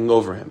situation that's hanging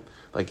over him.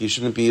 Like you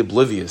shouldn't be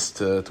oblivious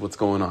to what's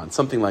going on.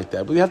 Something like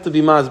that. But we have to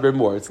be masber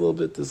more. It's a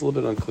little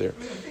bit unclear.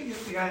 I think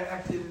if the guy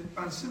acted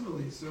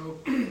uncivilly, so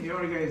the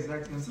only guy is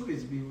acting uncivilly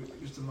to be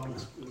just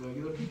amongst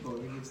regular people.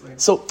 I mean, it's like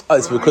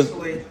it's because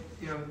isolate,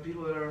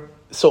 people that are.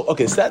 So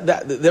okay, so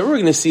that we're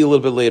going to see a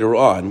little bit later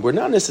on. We're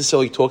not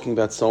necessarily talking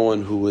about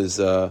someone who is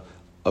a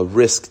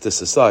risk to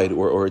society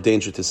or a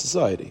danger to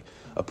society.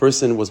 A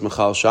person was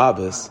Mechal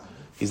Shabbos.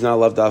 He's not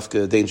allowed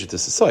dafka danger to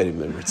society.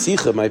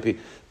 Ritzicha might be,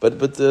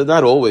 but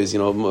not always.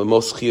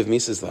 Most Chiyav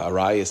Misas, the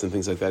Arayas and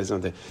things like that is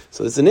not there.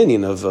 So it's an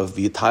Indian of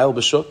the Yitayil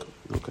B'shuk.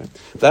 Okay,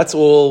 that's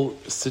all.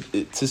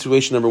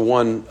 Situation number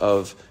one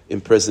of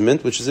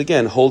imprisonment, which is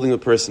again holding a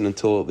person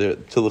until the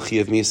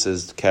Chiyav Misas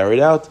is carried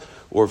out,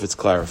 or if it's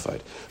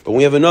clarified. But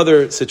we have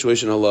another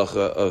situation halacha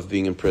of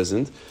being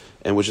imprisoned,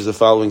 and which is the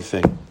following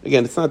thing.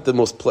 Again, it's not the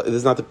most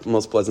pleasant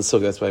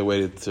sukkah. That's why I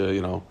waited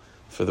to,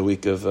 for the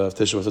week of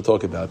Tisha B'Av to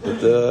talk about.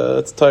 But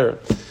it's Torah.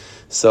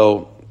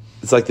 So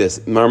it's like this.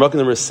 Marmuk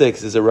number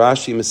 6 is a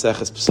Rashi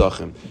Meseches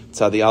Pesachim.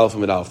 Tzadi Aleph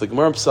and Aleph. The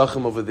Gemara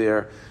Pesachim over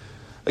there.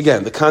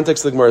 Again, the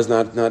context of the Gemara is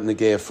not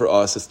Negeah for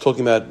us. It's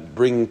talking about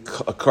bringing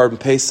a Korban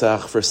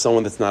Pesach for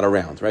someone that's not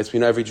around, right?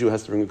 So every Jew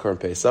has to bring a Korban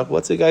Pesach.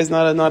 Let's say the guy's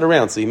not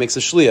around, so he makes a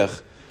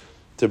shliach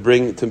to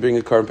bring a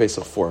Korban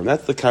Pesach for him.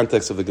 That's the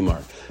context of the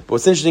Gemara. But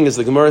what's interesting is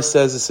the Gemara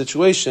says a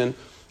situation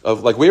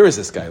of where is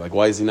this guy?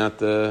 Why is he not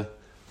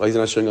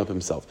showing up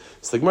himself?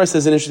 So the Gemara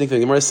says an interesting thing.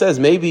 The Gemara says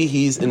maybe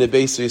he's in a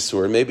Beis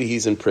Yisur, maybe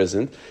he's in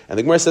prison, and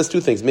the Gemara says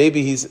two things.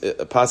 Maybe he's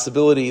a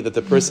possibility that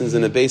the person's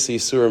in a Beis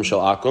Yisurim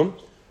Shel Akum,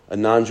 a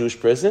non-Jewish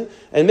prison,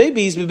 and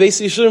maybe he's in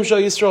Beis Yisurim Shel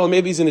Yisrael, and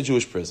maybe he's in a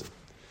Jewish prison.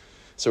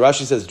 So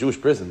Rashi says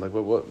Jewish prison.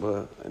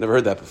 What? I never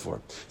heard that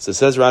before. So it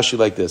says Rashi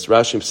like this: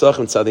 Rashi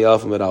Pesachim Tzadi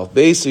Aleph Amud Aleph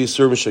Beis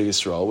Yisurim Shel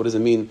Yisrael. What does it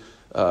mean?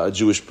 A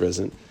Jewish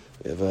prison.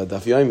 We have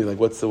Daf Yomi.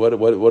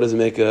 What does it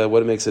make?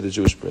 What makes it a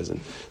Jewish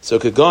prison? So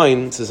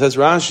Kagain says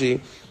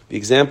Rashi. The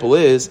example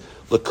is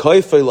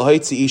l'kaifei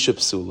lahaitzi isha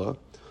psula,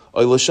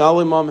 or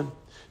l'shalei mammon.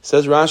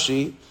 Says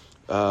Rashi,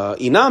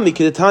 Inami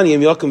kidetani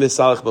im yakum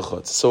v'salach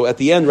b'chutz. So at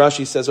the end,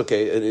 Rashi says,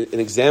 okay, an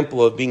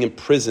example of being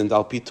imprisoned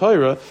al pi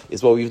Torah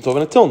is what we've been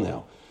talking until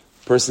now.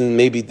 Person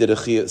maybe did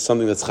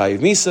something that's chayiv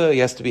misa. He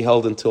has to be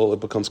held until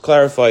it becomes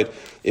clarified.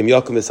 Im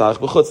yakum v'salach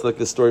b'chutz, like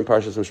the story in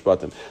Parshas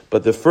Mishpatim.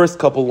 But the first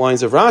couple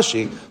lines of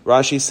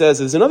Rashi says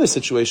there's another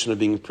situation of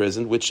being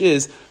imprisoned, which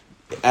is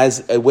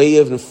as a way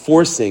of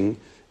enforcing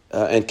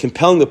and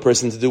compelling the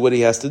person to do what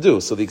he has to do.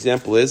 So the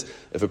example is,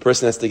 if a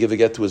person has to give a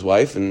get to his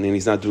wife, and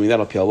he's not doing that,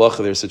 al pi halacha,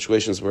 there are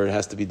situations where it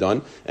has to be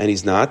done, and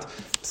he's not.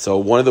 So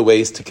one of the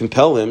ways to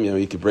compel him,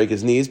 you could break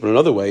his knees, but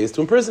another way is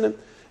to imprison him.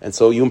 And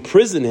so you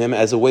imprison him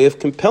as a way of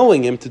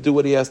compelling him to do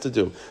what he has to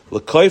do. To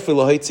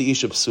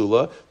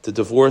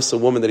divorce a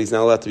woman that he's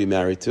not allowed to be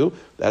married to,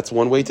 that's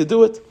one way to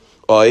do it.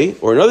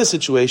 Or another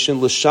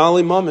situation,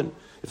 l'shali mammon.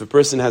 If a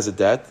person has a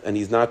debt and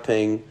he's not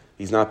paying.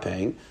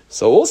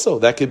 So also,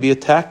 that could be a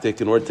tactic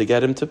in order to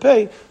get him to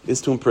pay,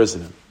 is to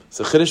imprison him.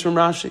 So Chiddush from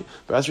Rashi.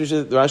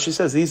 Rashi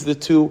says these are the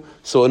two.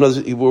 So in other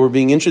words, what we're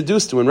being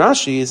introduced to in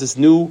Rashi is this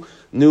new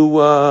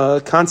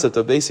concept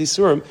of Beis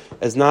Yisurim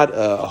as not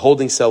a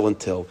holding cell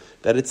until,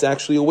 that it's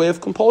actually a way of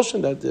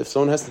compulsion, that if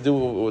someone has to do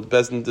what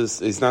Bezdin does,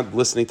 he's not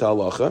listening to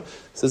halacha,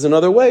 this is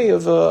another way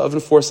of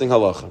enforcing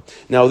halacha.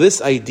 Now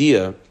this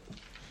idea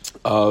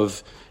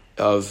of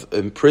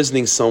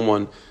imprisoning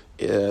someone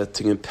to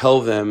compel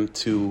them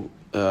to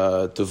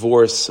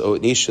divorce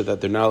an isha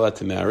that they're not allowed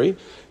to marry,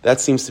 that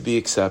seems to be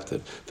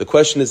accepted. The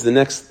question is the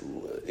next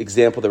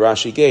example that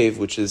Rashi gave,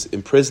 which is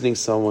imprisoning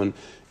someone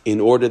in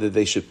order that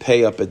they should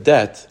pay up a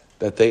debt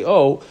that they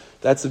owe.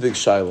 That's a big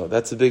shaila.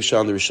 That's a big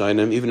shaila in the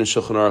Rishonim. Even in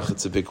Shulchan Aruch,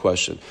 it's a big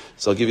question.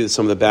 So I'll give you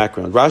some of the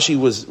background. Rashi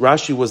was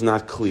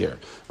not clear.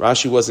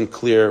 Rashi wasn't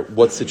clear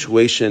what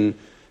situation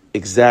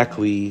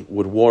exactly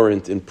would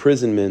warrant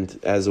imprisonment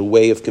as a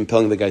way of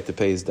compelling the guy to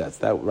pay his debts.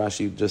 That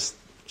Rashi just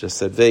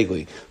said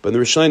vaguely. But in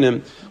the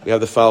Rishonim, we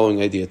have the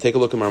following idea. Take a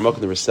look at Marmuk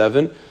number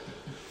 7.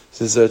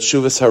 This is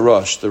Shuvas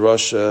Harosh, the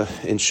Rosh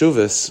in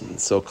Shuvas.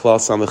 So Klal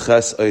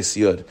Samaches Ois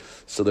Yud.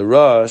 So the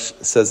Rosh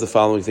says the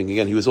following thing.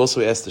 Again, he was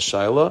also asked a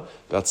shaila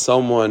about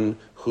someone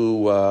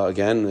who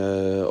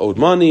owed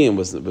money and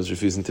was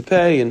refusing to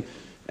pay, and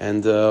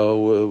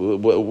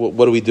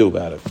what do we do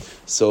about it?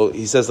 So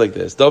he says like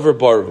this: Davar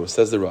Baruch,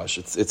 says the Rosh.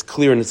 It's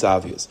clear and it's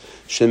obvious.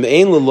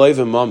 Shemein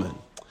leloiv mammon.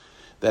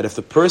 That if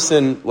the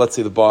person, let's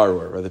say the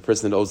borrower, or the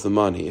person that owes the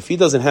money, if he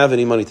doesn't have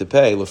any money to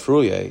pay,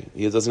 lefruye,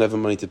 he doesn't have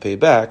any money to pay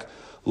back,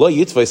 lo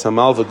yitvais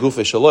hamal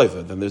v'gufe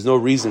shaloiva, then there's no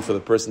reason for the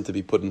person to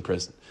be put in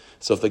prison.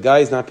 So if the guy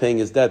is not paying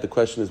his debt, the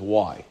question is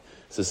why?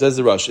 So says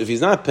the Rosh, if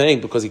he's not paying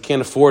because he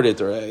can't afford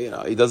it, or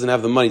he doesn't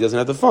have the money, he doesn't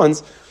have the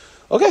funds,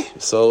 okay,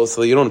 so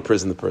you don't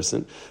imprison the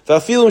person.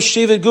 Says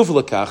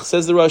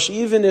the Rosh,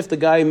 even if the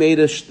guy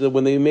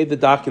when they made the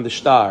document, the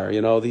shtar,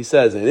 he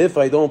says, and if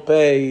I don't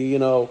pay,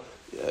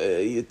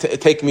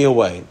 take me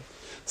away.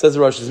 Says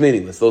the Rosh is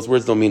meaningless. Those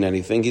words don't mean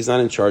anything. He's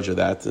not in charge of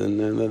that, and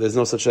there's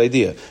no such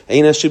idea.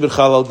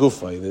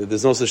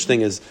 There's no such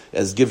thing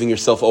as giving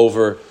yourself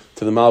over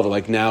to the malva,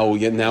 like now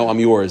I'm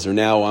yours, or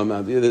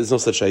there's no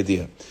such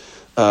idea.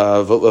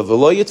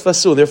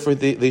 Therefore,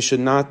 they should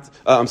not.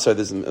 I'm sorry,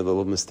 there's a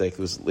little mistake. It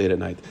was late at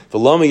night.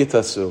 Why?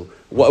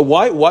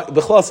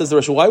 B'chlal says the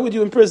Rosh. Why would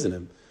you imprison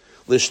him?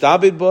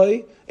 L'shtabid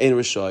boy ein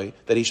rishoy,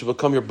 that he should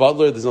become your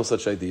butler. There's no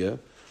such idea.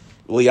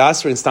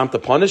 L'yasr, and stamp to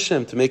punish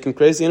him, to make him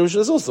crazy, and which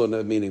is also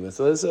meaningless.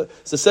 So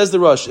says the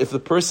Rosh, if the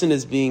person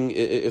is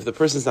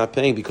not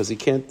paying because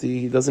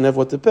he doesn't have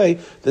what to pay,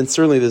 then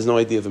certainly there's no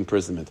idea of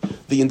imprisonment.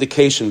 The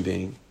indication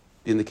being,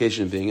 in the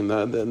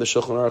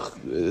Shulchan Aruch,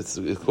 it's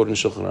quoted in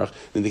Shulchan Aruch,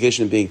 the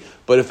indication being,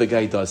 but if the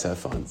guy does have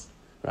funds,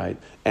 right,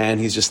 and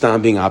he's just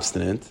not being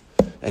obstinate,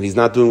 and he's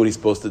not doing what he's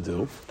supposed to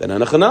do,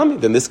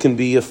 then this can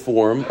be a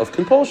form of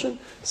compulsion.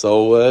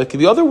 So it could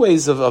be other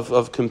ways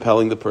of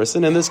compelling the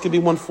person, and this could be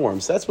one form.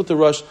 So that's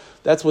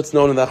what's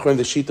known in the Achron,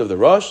 the Shlita of the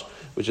Rosh,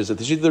 which is that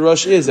the Shlita of the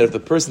Rosh is that if the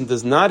person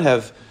does not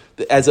have,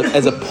 as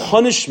a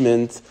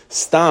punishment,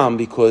 stam,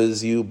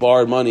 because you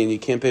borrowed money and you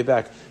can't pay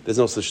back, there's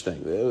no such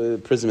thing.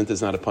 Imprisonment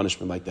is not a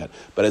punishment like that.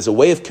 But as a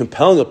way of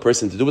compelling a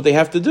person to do what they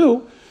have to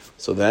do,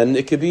 so then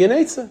it could be an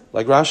eitzah,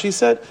 like Rashi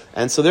said.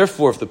 And so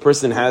therefore, if the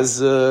person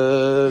has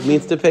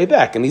means to pay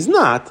back, and he's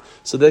not,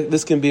 so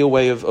this can be a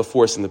way of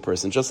forcing the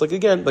person. Just like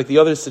the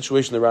other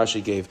situation that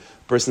Rashi gave, a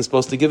person's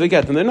supposed to give a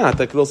get, and they're not.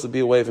 That could also be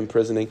a way of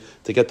imprisoning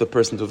to get the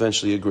person to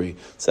eventually agree.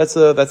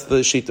 So that's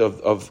the sheet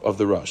of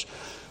the Rosh.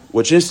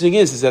 What's interesting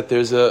is that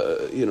there's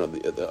a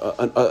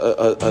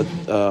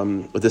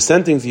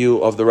dissenting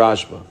view of the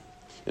Rashba.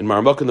 In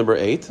Marmukah number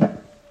 8,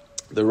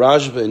 the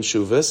Rashba in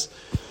Shuvas,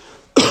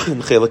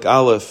 in Chelik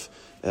Aleph,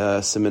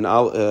 Siman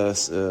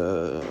Aleph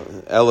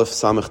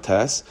Samech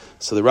Tes.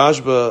 So the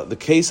Rashba, the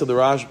case of the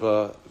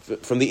Rashba,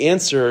 from the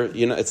answer,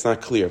 it's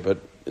not clear, but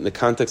in the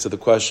context of the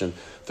question,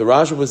 the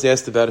Rashba was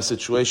asked about a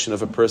situation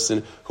of a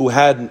person who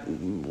had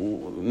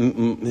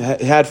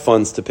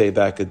funds to pay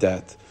back a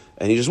debt,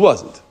 and he just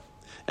wasn't.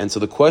 And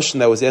so the question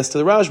that was asked to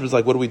the Rashba was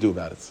like, what do we do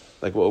about it?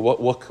 Like,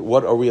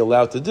 what are we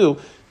allowed to do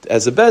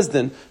as a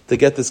bezdin to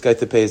get this guy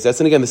to pay his debts.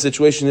 And again, the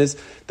situation is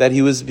that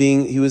he was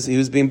being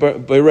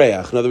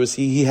bereach. In other words,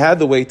 he had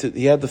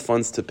the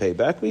funds to pay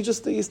back, but he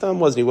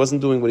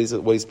wasn't doing what he's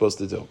supposed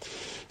to do.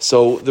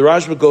 So the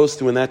Rashba goes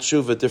through in that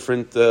tshuva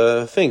different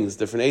things,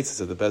 different eitzes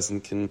that the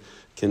bezdin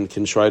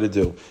can try to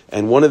do.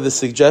 And one of the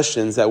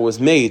suggestions that was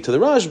made to the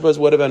Rashba is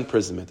what about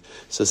imprisonment?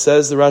 So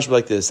says the Rashba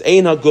like this: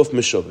 Ein haguf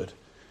meshuved.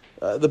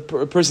 The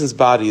person's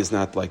body is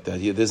not like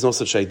that. There's no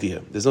such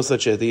idea. There's no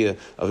such idea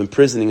of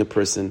imprisoning a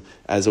person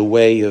as a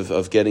way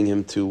of getting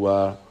him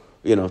to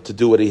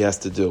do what he has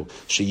to do.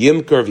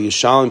 Right?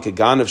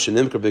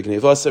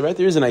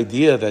 There is an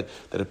idea that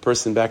a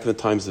person back in the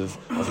times of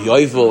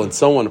Yovel and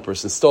so on, a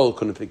person stole,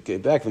 couldn't pay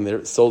back, and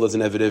they're sold as an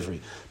Eved Ivri.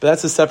 But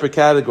that's a separate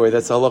category.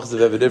 That's the halachas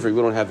of Eved Ivri.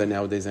 We don't have that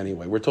nowadays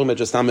anyway. We're talking about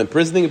just I'm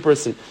imprisoning a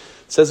person.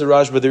 Says the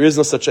Raj, but there is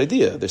no such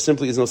idea. There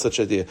simply is no such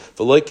idea.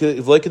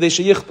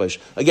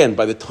 Again,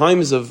 by the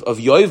times of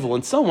Yovel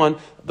and so on,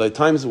 by the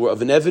times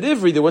of an Eved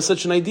Ivri, there was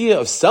such an idea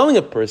of selling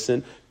a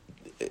person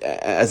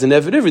as an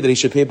Eved Ivri that he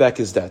should pay back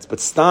his debts. But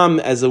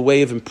Stam as a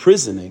way of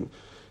imprisoning,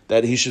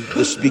 that he should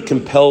be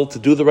compelled to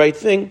do the right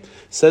thing,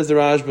 says the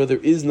Rashba, there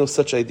is no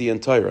such idea in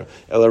Torah.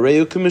 No,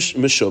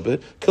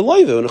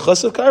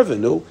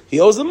 he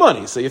owes the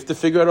money, so you have to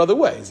figure out other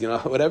ways,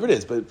 whatever it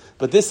is.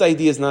 But this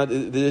idea is not,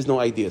 there is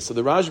no idea. So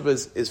the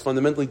Rashba is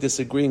fundamentally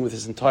disagreeing with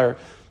this entire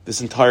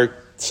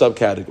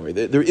subcategory.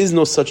 There is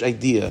no such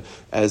idea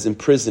as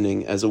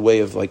imprisoning as a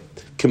way of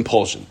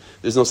compulsion.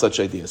 There's no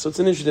such idea. So it's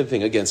an interesting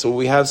thing. Again, so what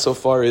we have so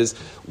far is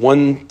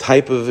one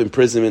type of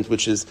imprisonment,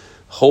 which is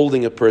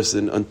holding a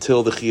person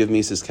until the Chiyuv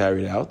Misa is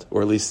carried out,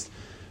 or at least,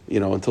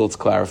 until it's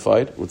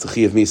clarified. What's the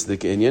Chiyuv Misa the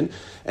Kinyan?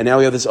 And now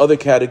we have this other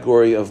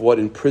category of what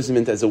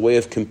imprisonment as a way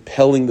of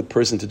compelling the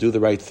person to do the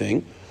right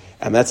thing.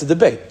 And that's a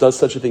debate. Does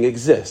such a thing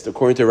exist?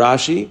 According to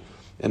Rashi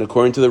and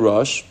according to the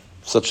Rosh,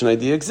 such an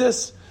idea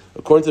exists.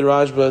 According to the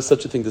Rashba,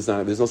 such a thing does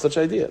not. There's no such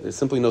idea. There's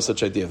simply no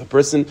such idea. The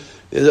person,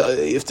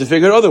 you have to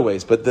figure out other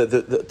ways, but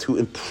to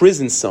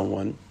imprison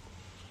someone,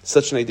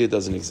 such an idea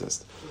doesn't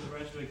exist. So the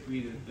Rashba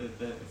agreed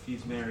that if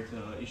he's married to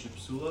Isha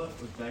Psula,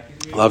 would that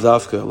agree?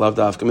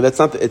 Lavdavka. I mean, that's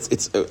not.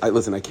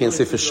 Listen, I can't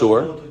say for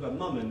sure.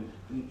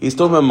 He's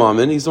talking about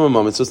Mammon.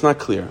 So it's not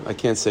clear. I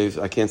can't say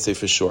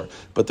for sure.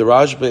 But the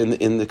Rashba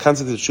in the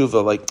concept of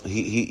tshuva,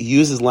 he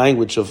uses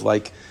language of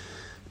like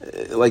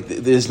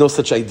there's no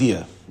such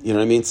idea. You know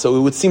what I mean? So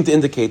it would seem to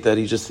indicate that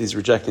he's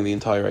rejecting the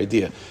entire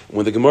idea.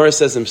 When the Gemara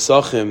says in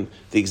Psachim,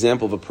 the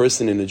example of a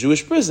person in a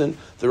Jewish prison,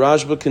 the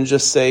Rashba can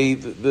just say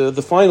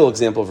the final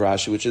example of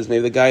Rashi, which is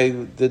maybe the guy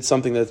did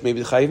something that's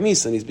maybe Chayiv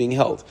Misa and he's being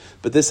held.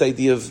 But this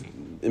idea of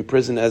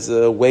imprison as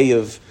a way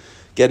of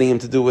getting him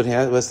to do what he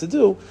has to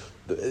do,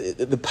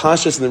 the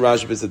pashas in the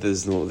Rashba is that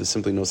there's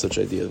simply no such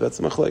idea. That's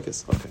the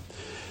machlekes. Okay.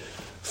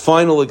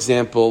 Final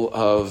example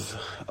of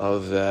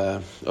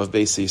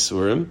Beis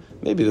Yisurim,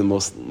 maybe the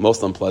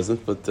most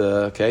unpleasant, but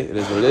okay, it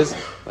is what it is.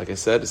 Like I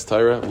said, it's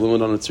Torah,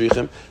 Lumen on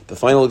Tzrichim. The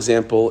final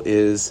example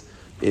is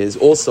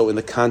also in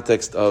the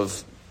context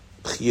of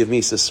Chiyuv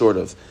Misa, sort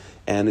of,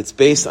 and it's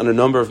based on a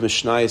number of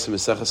Mishnayos and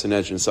Maseches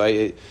Sanhedrin. So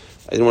I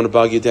didn't want to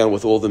bog you down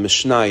with all the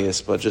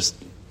Mishnayos, but just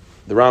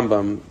the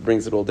Rambam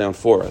brings it all down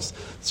for us.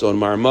 So in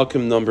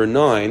Maramakim number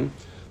 9,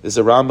 there's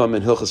a Rambam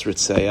in Hilchos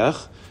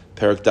Ritzeach,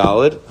 Perak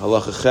Daled,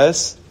 Halacha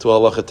Ches to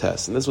Halacha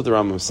Tes. And this is what the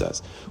Rambam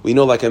says. We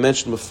know, like I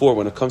mentioned before,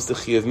 when it comes to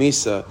Chiyuv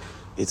Misa,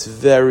 it's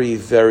very,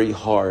 very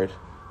hard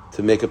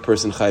to make a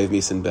person Chayiv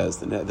Misa in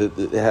Bezdin.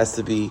 It has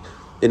to be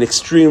an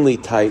extremely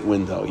tight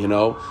window,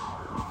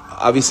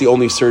 Obviously,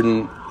 only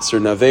certain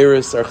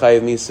Averis are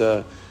Chayiv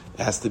Misa.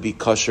 It has to be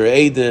kosher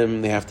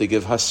Eidim. They have to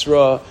give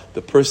Hasra.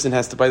 The person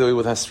has to, by the way,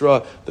 with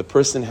Hasra, the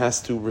person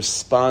has to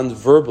respond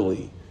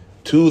verbally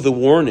to the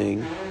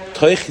warning,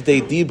 Toich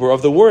de Dibur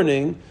of the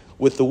warning,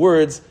 with the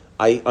words,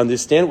 I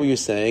understand what you're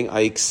saying,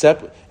 I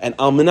accept, and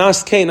al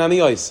minas kein ani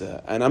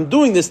oisa, and I'm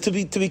doing this to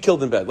be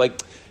killed in bed.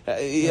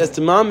 He has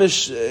to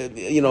mamish,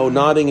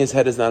 nodding his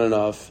head is not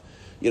enough.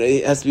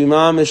 It has to be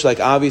mamish,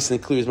 obvious and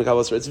clear as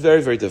Makabal. It's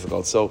very, very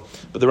difficult. So,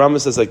 but the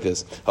Rambam says like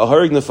this: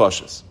 Haharig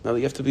nefashos. Now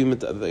you have to be,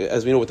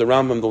 as we know with the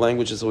Rambam, the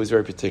language is always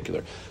very particular.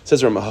 It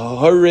says Rambam,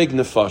 Haharig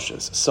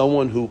nefashos,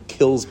 someone who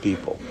kills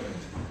people.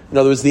 In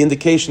other words, the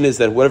indication is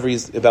that whatever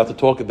he's about to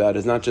talk about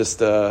is not just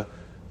God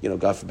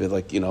forbid,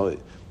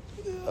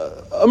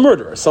 a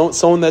murderer,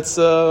 someone that's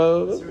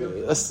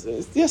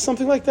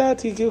something like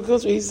that. He's a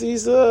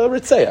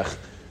ritzeach.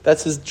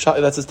 That's his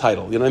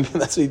title. You know what I mean?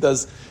 That's what he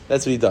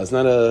does.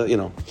 Not a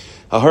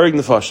harig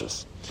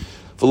nefashos.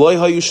 V'loy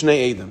hayu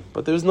shnei edim.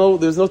 But there's no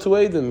two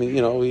edim.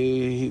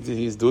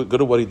 He's good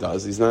at what he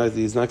does. He's not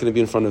going to be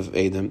in front of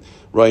edim.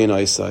 Rayin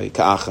Isai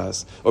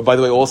ka'achas. Or by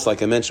the way, also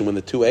like I mentioned, when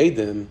the two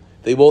edim,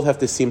 they both have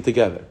to seem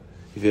together.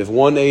 If you have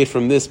one aid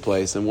from this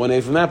place and one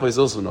aid from that place,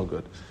 also no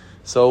good.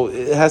 So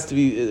it has to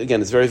be,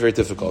 again, it's very, very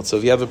difficult. So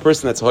if you have a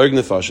person that's harg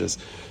nefashis,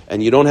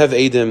 and you don't have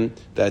Eidim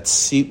that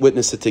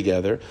witness it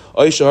together,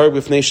 let's say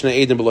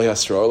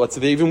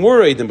there even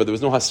were Eidim, but there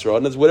was no Hasra,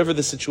 and whatever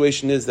the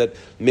situation is that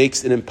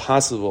makes it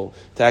impossible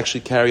to actually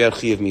carry out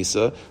Chiyav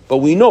Misa, but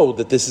we know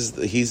that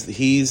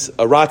he's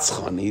a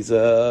Ratzchan, he's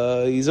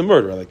a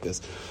murderer like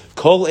this.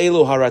 Kol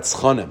Elu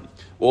Haratzchanim,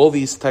 all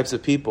these types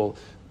of people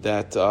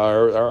that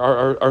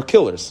are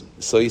killers.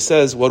 So he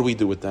says, what do we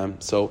do with them?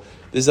 So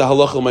this is a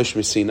halacha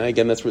l'meish Sinai.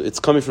 Again, that's where it's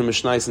coming from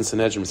Mishnais and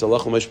Sanhedrin. It's a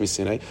halacha l'meish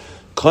Sinai.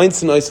 Kain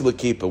Sinai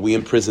l'kipa. We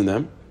imprison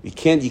them. You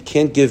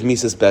can't give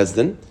Mises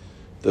Bezdin,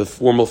 the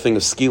formal thing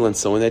of skil and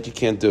so on, that you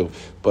can't do.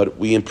 But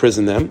we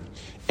imprison them,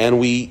 and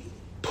we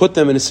put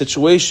them in a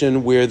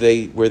situation where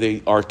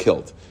they are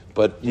killed,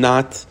 but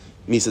not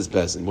Mises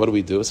Bezdin. What do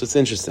we do? So it's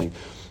interesting.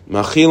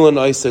 We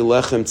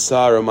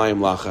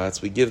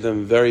give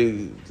them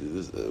very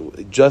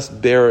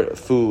just bare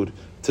food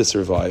to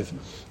survive.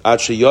 To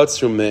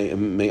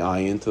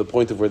the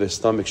point of where their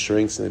stomach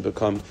shrinks and they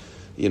become,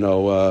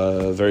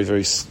 very,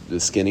 very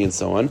skinny and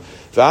so on.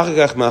 And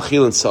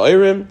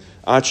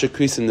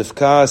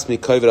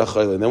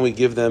then we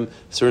give them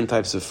certain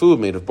types of food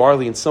made of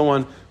barley and so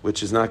on,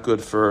 which is not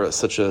good for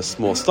such a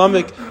small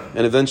stomach,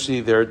 and eventually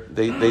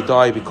they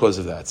die because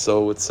of that.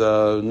 So it's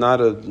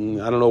not a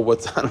I don't know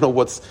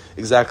what's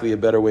exactly a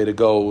better way to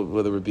go,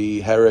 whether it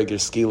be hereg or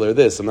skila or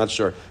this. I'm not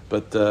sure,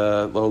 but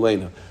lo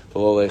leina,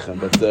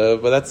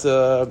 but that's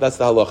the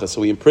halacha.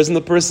 So we imprison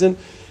the person.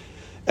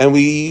 And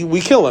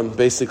we kill him,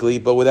 basically,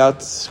 but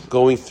without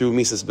going through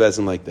Mises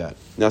Bezdin like that.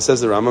 Now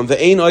says the Rambam,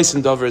 Ve'ein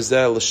oisen davar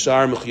zeh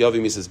l'shar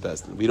mechuyavi Mises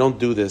Bezdin. We don't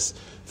do this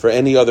for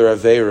any other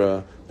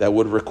Aveira that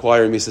would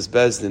require Mises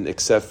Bezdin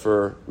except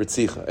for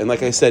Ritzicha. And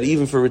like I said,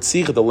 even for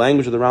Ritzicha, the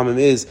language of the Rambam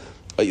is,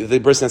 the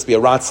person has to be a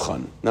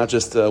Ratzchan, not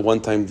just a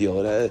one-time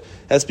deal. It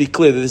has to be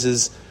clear that this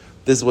is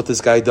what this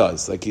guy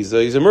does. Like he's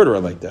a murderer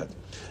like that.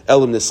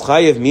 Elim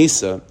nischayev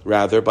misa,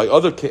 rather, by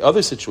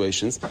other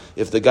situations,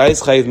 if the guy is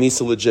chayev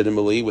misa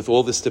legitimately with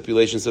all the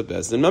stipulations of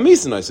Bezdin,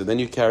 mamisa nicer, then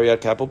you carry out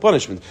capital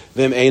punishment.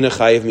 Vim eina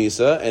chayev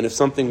misa, and if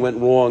something went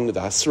wrong, the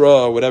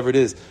hasra or whatever it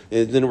is,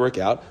 it didn't work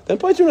out, then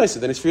pointer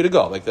nicer, then it's free to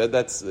go. Like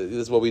that's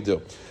what we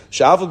do.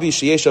 Sha'av bi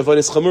sheyesh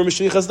avonis chamur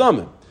mishlichas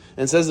damim.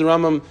 And says the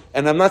Rambam,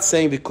 and I'm not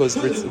saying because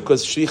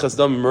shlichas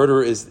damim,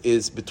 murder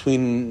is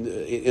between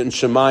in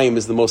Shemayim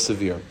is the most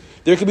severe.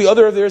 There could be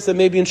other averes that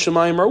maybe in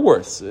Shemayim are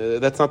worse.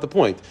 That's not the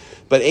point.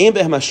 But it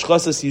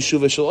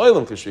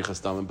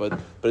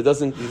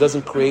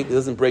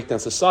doesn't break down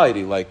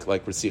society like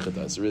Ritzicha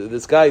does.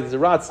 This guy is a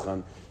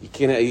Ratzchan.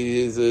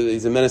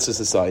 He's a menace to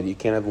society. You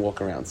can't have him walk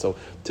around. So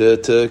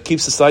to keep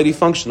society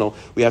functional,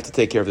 we have to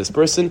take care of this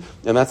person,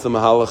 and that's the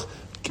Mahalach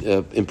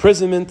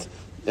imprisonment.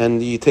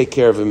 And you take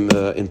care of him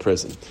in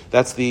prison.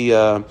 That's the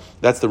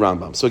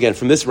Rambam. So again,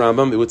 from this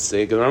Rambam, it would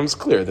say the Rambam is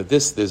clear that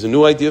there's a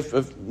new idea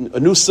of a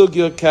new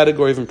sugya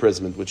category of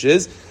imprisonment, which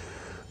is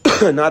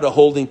not a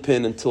holding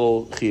pin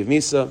until Chiyav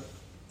Misa,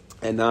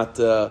 and not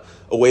a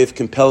way of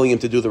compelling him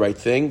to do the right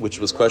thing, which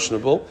was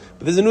questionable.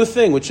 But there's a new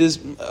thing, which is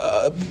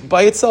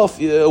by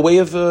itself a way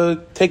of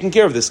taking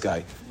care of this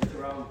guy. Where did the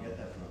Rambam get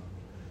that from?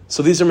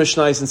 So these are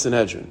Mishnais and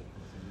Sanhedrin.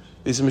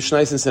 These are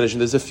Mishnais and Sanhedrin.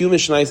 There's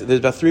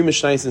about 3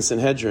 Mishnais and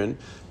Sanhedrin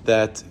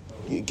that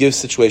give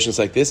situations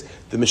like this.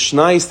 The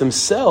Mishnais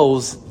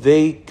themselves,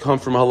 they come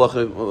from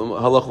Halacha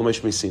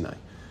l'meish Sinai.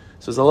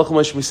 So it's Halacha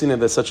l'meish Sinai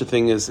that such a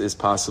thing is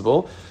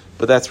possible,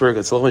 but that's where it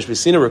goes. Halacha l'meish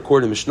Sinai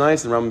recorded in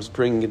Mishnais, and Rambam's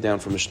bringing it down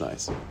from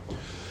Mishnais.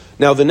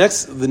 Now but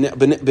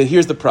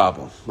here's the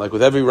problem. Like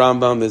with every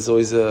Rambam, there's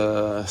always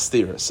a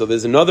stira. So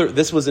there's another.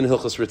 This was in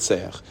Hilchos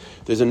Ritzeach.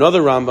 There's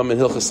another Rambam in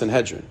Hilchos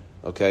Sanhedrin.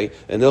 Okay,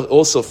 and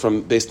also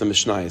based on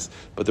Mishnais.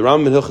 But the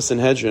Rambam in Hilchos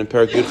Sanhedrin,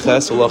 Perek Yud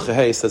Ches Halacha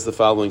Hey, says the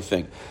following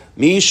thing: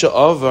 Mi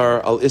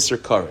sha'avar al iser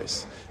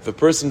kares. If a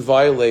person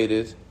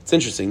violated, it's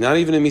interesting. Not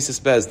even in Mises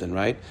Bezdin,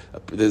 right?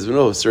 There's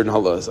certain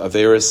halachas.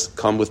 Averis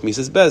come with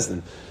Mises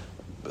Bezdin.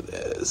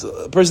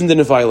 A person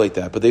didn't violate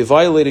that, but they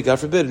violated, God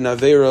forbid, an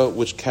avera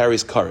which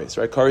carries kares.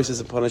 Right? Kares is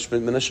a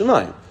punishment min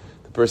hashamayim.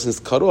 The person is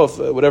cut off,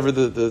 whatever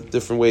the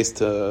different ways,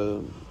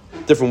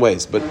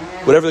 but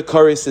whatever the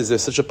kares is,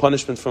 there's such a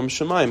punishment from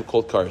Shemayim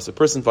called kares. A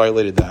person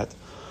violated that,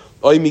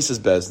 oy Mises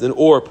Bezdin,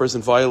 or a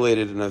person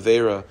violated an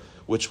avera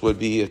which would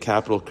be a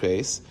capital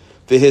case,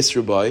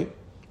 v'hisrubai,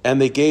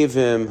 and they gave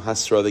him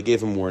hasra, they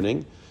gave him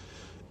warning.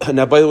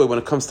 Now, by the way, when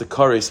it comes to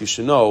kares, you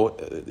should know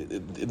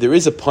there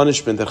is a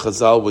punishment that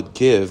Chazal would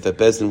give, that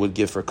Bezdin would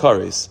give for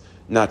kares,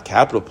 not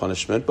capital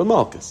punishment, but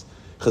malchus.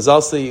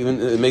 Chazal say, even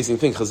an amazing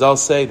thing, Chazal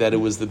say that it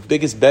was the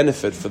biggest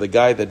benefit for the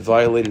guy that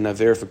violated an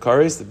aver for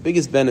kares, the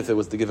biggest benefit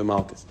was to give him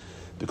malchus.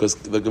 Because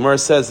the Gemara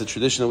says, the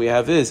tradition that we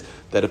have is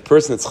that a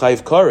person that's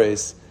chayiv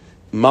kares,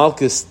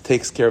 malchus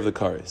takes care of the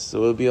kares.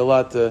 So it would be a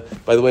lot,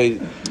 by the way,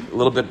 a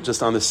little bit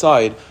just on the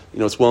side,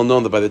 it's well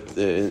known that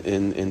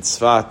in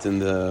Tzfat, in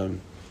the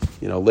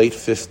late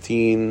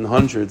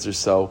 1500s or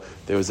so,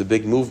 there was a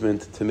big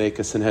movement to make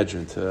a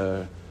Sanhedrin,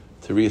 to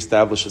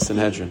reestablish a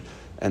Sanhedrin.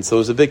 And so there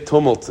was a big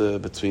tumult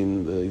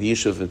between the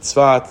Yishuv and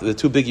Tzfat. The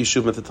 2 big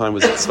Yishuvim at the time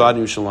was Tzfat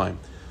and Yerushalayim.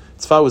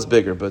 Tzfat was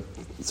bigger, but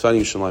Tzfat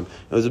and Yerushalayim.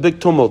 There was a big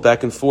tumult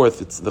back and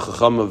forth. It's the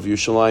Chacham of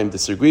Yerushalayim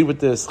disagreed with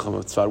this. The Chacham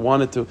of Tzfat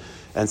wanted to,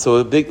 and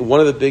so one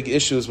of the big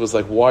issues was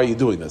like, why are you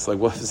doing this? Like,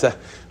 what is that?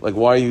 Like,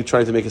 why are you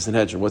trying to make us an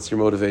hedger? What's your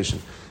motivation?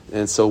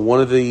 And so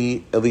one of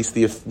the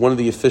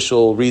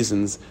official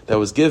reasons that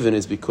was given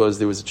is because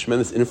there was a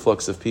tremendous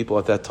influx of people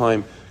at that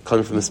time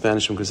coming from the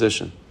Spanish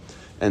Inquisition,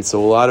 and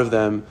so a lot of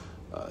them.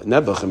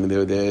 Nebuch, I mean,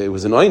 it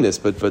was an oinus,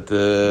 but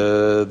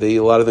a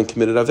lot of them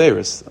committed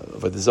averis,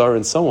 Avodah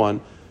and so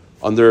on,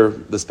 under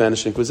the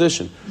Spanish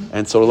Inquisition,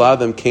 and so a lot of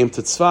them came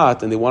to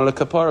Tzfat and they wanted a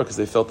kapara because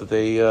they felt that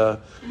they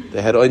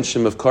had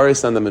oinshim of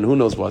kares on them and who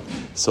knows what.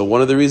 So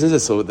one of the reasons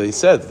is, so they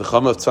said, the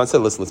Chama of Tzfat said,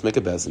 listen, let's make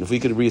a bez, and if we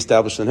could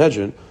reestablish the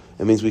Sanhedrin,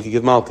 it means we could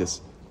give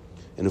malchus,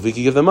 and if we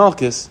could give them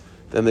malchus,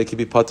 then they could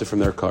be patur from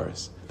their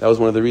kares. That was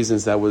one of the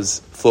reasons that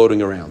was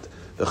floating around.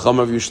 The Chama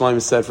of Yerushalayim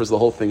said, first, the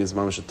whole thing is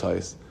mamash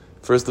atayis.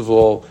 First of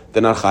all,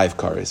 they're not chayiv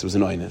kares. It was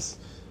an oinus.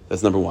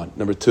 That's number one.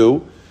 Number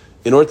two,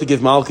 in order to give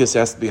malchus, it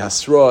has to be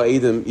hasra,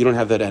 edim. You don't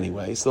have that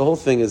anyway. So the whole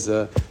thing is.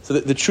 So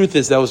the truth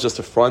is that was just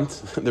a front.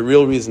 The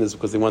real reason is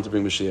because they wanted to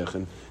bring Mashiach,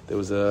 and there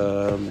was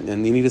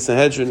and they needed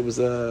Sanhedrin. It was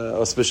a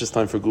auspicious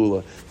time for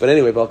Gula. But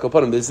anyway, Bal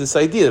Kapanim, there's this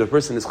idea that a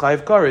person is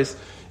chayiv kares,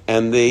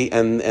 and they're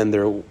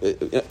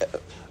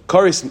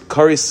kares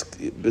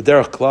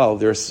b'derech klal.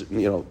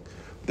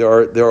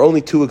 There are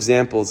only two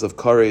examples of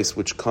kares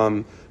which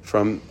come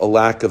from a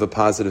lack of a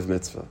positive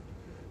mitzvah,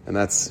 and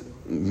that's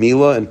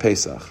Mila and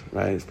Pesach,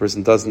 right? If a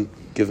person doesn't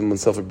give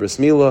himself a bris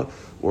Mila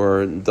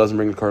or doesn't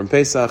bring a Korban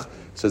Pesach,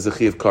 so it's a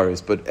Chi of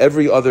Kares. But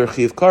every other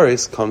Chi of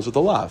Kares comes with a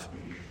Lav.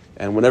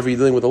 And whenever you're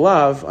dealing with a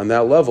Lav, on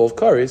that level of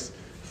Kares,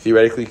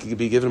 theoretically you could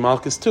be given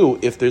Malchus too,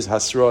 if there's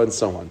Hasra and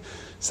so on.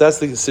 So that's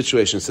the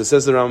situation. So it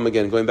says the Rambam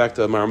again, going back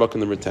to Maramuk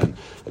number 10.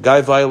 A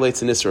guy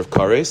violates an Isser of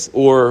Kares,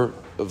 or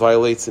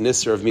violates an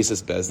Isser of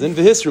Mises Bezdin,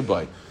 V'hisru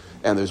Bai.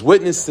 And there's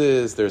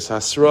witnesses, there's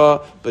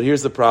Hasra, but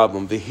here's the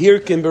problem.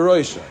 V'hirkin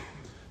Beroisha.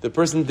 The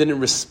person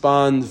didn't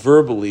respond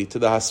verbally to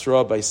the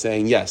Hasra by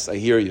saying, yes, I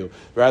hear you.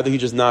 Rather, he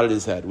just nodded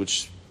his head,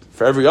 which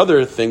for every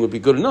other thing would be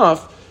good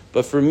enough,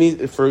 but for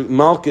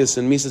Malchus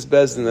and Mises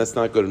Bezdin, that's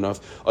not good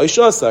enough.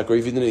 Oishasak, or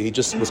even he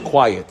just was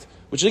quiet,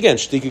 which again,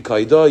 Shtika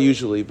Kaida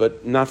usually,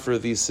 but not for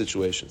these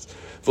situations.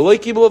 V'loi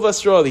kibul of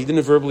Hasra, he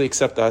didn't verbally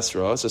accept the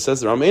Hasra, so it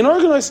says the Rambam, ain't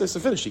organized, so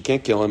finished. You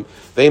can't kill him.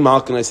 They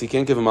Malchus, he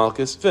can't give him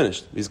Malchus,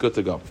 finished. He's good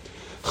to go.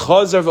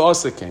 Chazar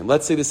v'asa came.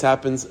 Let's say this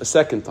happens a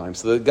second time.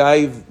 So the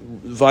guy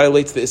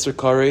violates the Isser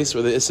Kares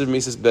or the Isser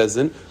Mises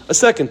Bezdin a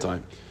second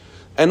time.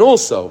 And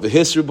also, the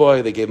Hisru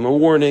boy, they gave him a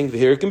warning, the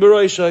Hirikim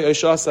Beroisha,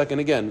 Aishasak, and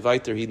again,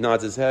 Viter, he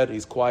nods his head,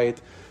 he's quiet.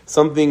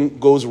 Something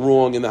goes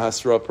wrong in the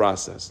Hasra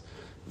process.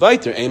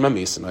 Viter, Ein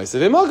Mamisan. I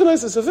said,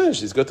 Malkanais is finished.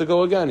 He's good to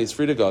go again. He's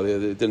free to go. They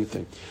didn't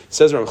think. It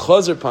says,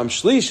 Chazar Pam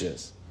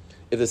Shlishis.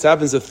 If this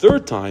happens a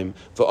third time,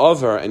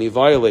 v'avar, and he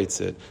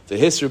violates it, the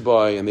Hisru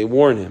boy, and they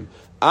warn him,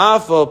 now,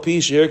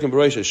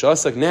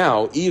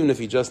 even if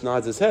he just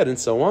nods his head and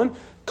so on,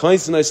 we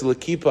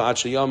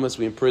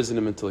imprison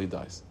him until he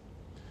dies.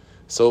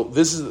 So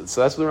that's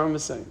what the Rambam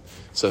is saying.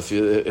 So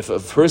if a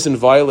person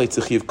violates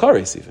a Chi of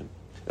Kares, even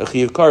a Chi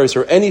of Kares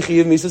or any Chi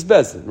of Mises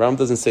Bezdin, Rambam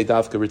doesn't say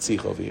Davka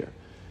Ritzich over here.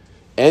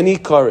 Any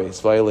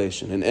Kares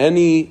violation and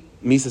any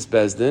Mises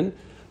Bezdin,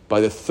 by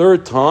the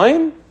third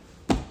time,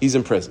 he's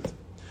imprisoned.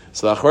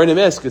 So the Achronim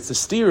ask, it's a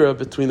stira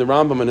between the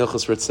Rambam and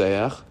Hilchos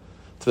Ritzeach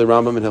to the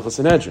Rambam and Hilchos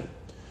Sanhedrin.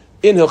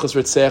 In Hilchos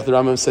Ritzeach, the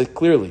Rambam said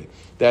clearly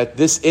that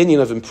this inyan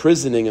of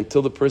imprisoning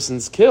until the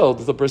person's killed,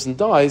 until the person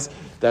dies,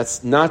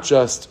 that's not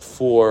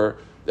for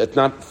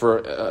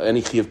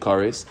any Chi of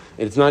Kares,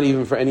 and it's not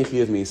even for any Chi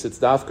of Mis, it's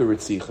Davka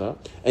Ritzicha.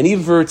 And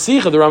even for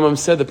Ritzicha, the Rambam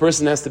said the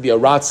person has to be a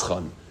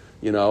Ratzchan,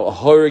 a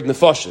Horig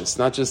Nefashis,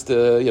 not just,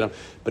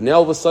 But now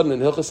all of a sudden in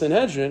Hilchos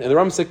Sanhedrin, and the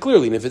Rambam said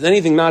clearly, and if it's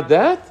anything not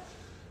that,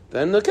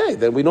 then okay,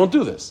 then we don't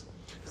do this.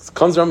 It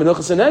comes around in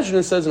Hilchos Sanhedrin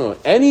and says, no,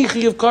 any Chi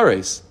of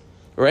Kares,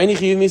 or any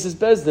Chi of Mises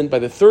Bezdin, by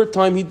the third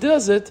time he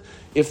does it,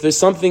 if there's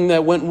something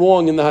that went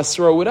wrong in the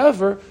Hasra or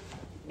whatever,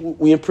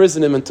 we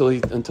imprison him until he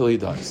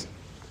dies.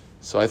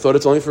 So I thought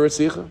it's only for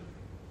Ritzicha.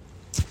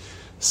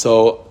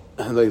 So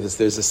like this,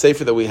 there's a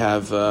sefer that we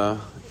have,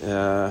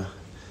 without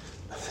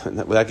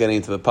getting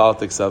into the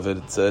politics of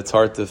it, it's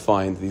hard to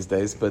find these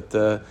days, but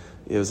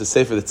it was a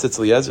sefer that Tzitz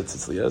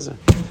Eliezer.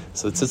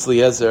 So Tzitz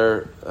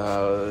Eliezer,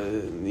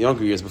 in the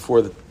younger years,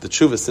 before the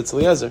Tshuva Tzitz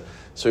Eliezer,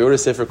 so he wrote a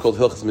sefer called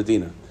Hilchos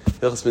Medina.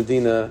 Hilchos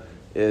Medina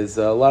is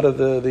a lot of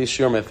the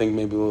Yishurim, I think,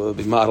 maybe will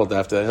be modeled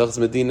after that. Hilchos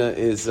Medina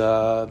is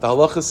the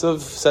halachas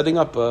of setting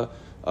up a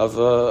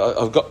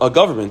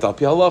government, al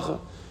pi halacha.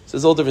 So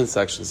there's all different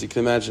sections. You can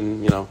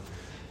imagine,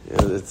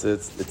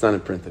 it's not in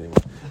print anymore.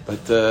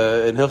 But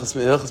in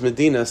Hilchos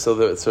Medina, so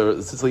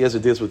Tzitz Eliezer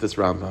deals with this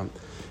Rambam.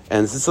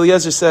 And Tzitz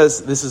Eliezer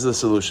says, this is the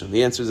solution.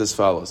 The answer is as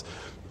follows.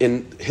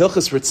 In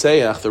Hilchos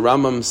Ritzeach, the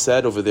Rambam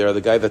said over there,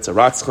 the guy that's a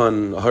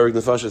Ratzchan, a Harig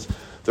Nefashis,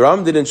 the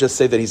Rambam didn't just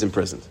say that he's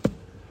imprisoned.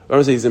 The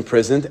Rambam said he's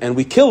imprisoned, and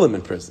we kill him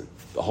in prison.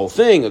 The whole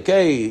thing,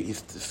 okay,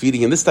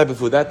 feeding him this type of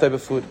food, that type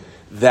of food.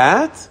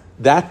 That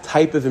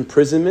type of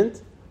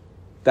imprisonment,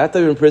 says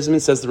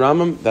the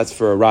Rambam, that's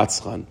for a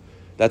Ratzchan.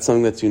 That's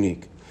something that's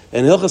unique.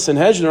 And in Hilchos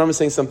Sanhedrin, the Rambam is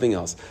saying something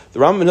else. The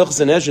Rambam in Hilchos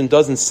Sanhedrin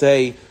doesn't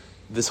say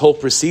this whole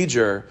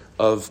procedure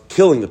of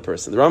killing the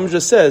person. The Rambam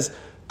just says,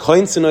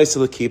 Koin Sinai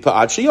Selakipa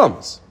Ad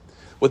Sheyamos.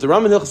 What the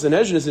Rambam in Hilchos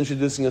Sanhedrin is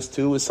introducing us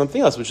to is something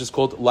else, which is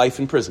called life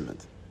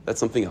imprisonment. That's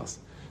something else.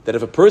 That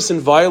if a person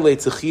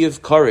violates a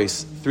Chiyav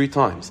Kares 3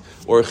 times,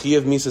 or a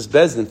Chiyav Misas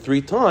Bezdin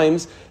 3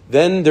 times,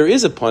 then there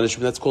is a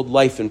punishment that's called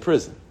life in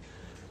prison.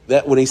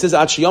 That when he says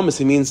Ad Sheyamos,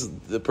 he means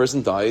the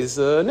person dies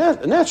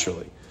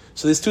naturally.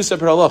 So there's 2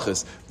 separate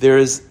halachas. There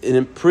is an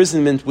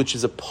imprisonment which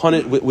is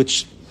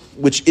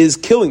which is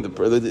killing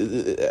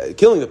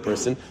the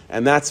person,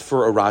 and that's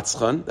for a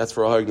ratzchan, that's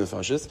for a harg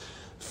nefashis.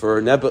 For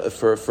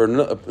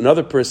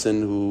another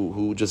person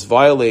who just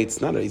violates,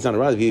 he's not a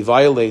ratzchan, he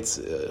violates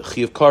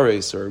chiyav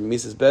kares or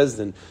misas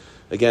bezdin,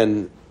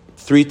 again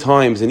 3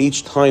 times, and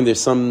each time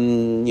there's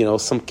some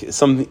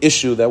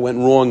issue that went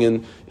wrong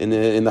in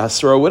the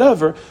hasra or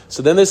whatever.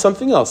 So then there's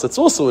something else. It's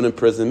also an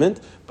imprisonment,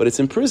 but it's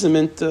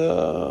imprisonment,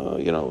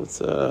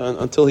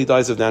 until he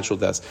dies of natural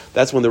death.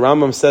 That's when the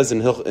Rambam says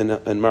in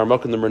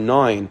Maramaka number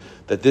 9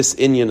 that this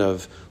inyan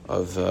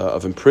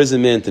of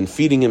imprisonment and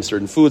feeding him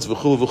certain foods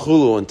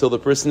v'chulu until the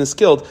person is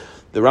killed.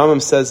 The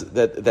Rambam says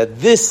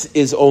that this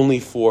is only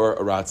for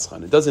a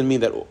ratzchan. It doesn't mean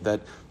that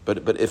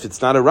but if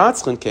it's not a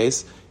ratzchan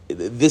case,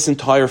 this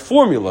entire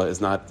formula is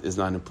not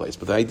in place.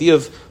 But the idea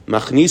of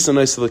machnisa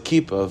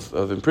noiselakip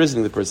of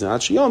imprisoning the person at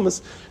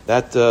shiyamas,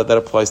 that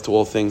applies to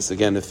all things.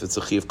 Again, if it's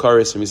a chiyav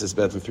kares or misas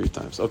bedin 3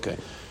 times. Okay,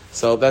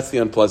 so that's the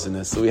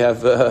unpleasantness. So we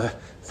have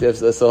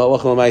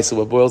so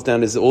what boils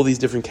down is all these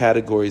different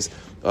categories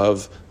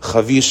of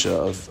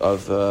chavisha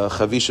of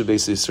chavisha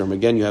basically sermon.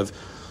 Again, you have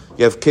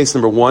case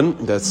number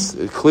 1 that's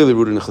clearly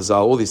rooted in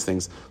Chazal. All these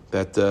things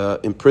that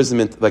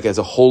imprisonment, like as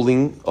a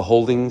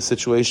holding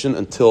situation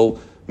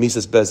until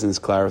Misas Bezdin is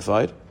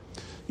clarified.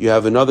 You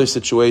have another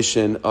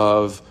situation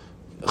of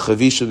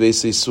Chavisha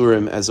Beis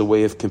Surim as a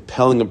way of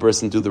compelling a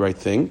person to do the right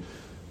thing,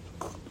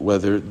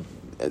 whether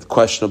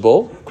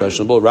questionable.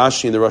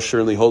 Rashi and the Rosh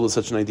certainly hold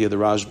such an idea. The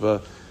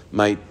Rashba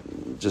might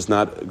just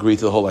not agree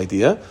to the whole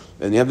idea.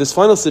 And you have this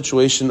final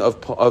situation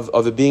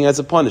of it being as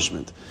a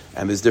punishment.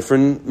 And there's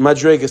different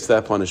madregas to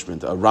that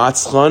punishment. A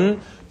ratzchan,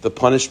 the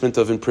punishment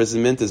of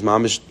imprisonment is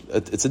mamish,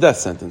 it's a death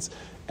sentence.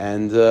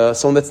 And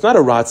someone that's not a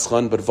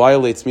ratzchan but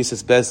violates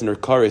misas bezdin or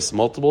kares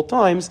multiple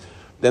times,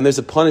 then there's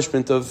a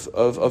punishment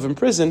of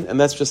imprison, and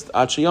that's just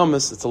ad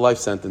sheyamas. It's a life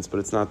sentence, but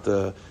it's not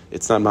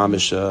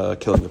mamish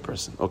killing the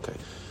person. Okay.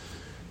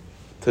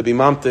 To be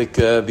mamtik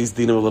these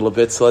dinim a little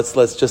bit, so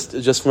let's just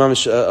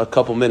mamish a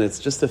couple minutes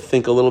just to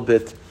think a little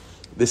bit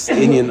this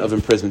inyan of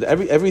imprisonment.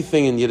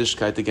 Everything in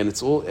Yiddishkeit, again,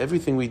 it's all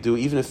everything we do,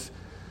 even if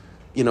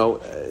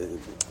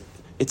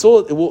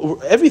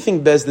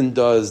everything Bezdin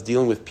does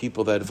dealing with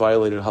people that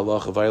violated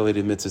halacha,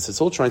 violated mitzvahs,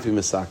 it's all trying to be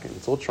misakin.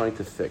 It's all trying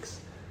to fix.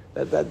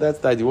 That's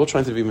the idea. We're all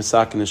trying to be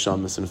misakin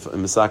neshamas and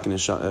misakin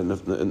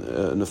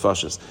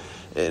nefashas.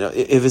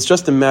 If it's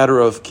just a matter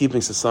of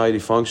keeping society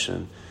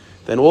function,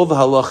 then all the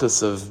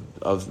halachas of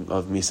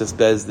misas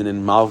Bezdin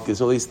and malchus,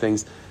 all these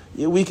things,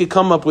 we could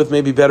come up with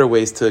maybe better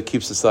ways to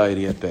keep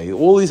society at bay.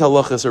 All these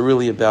halachas are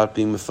really about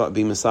being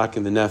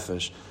misakin the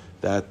nefesh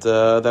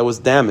that was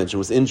damaged and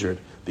was injured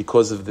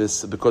because of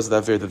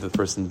that very that the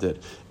person did.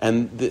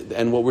 And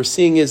what we're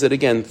seeing is that,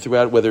 again,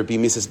 throughout, whether it be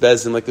Misas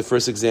Bezdin, like the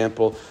first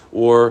example,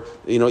 or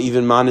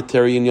even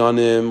monetary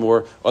inyanim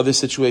or other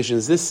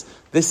situations, this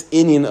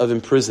inyan of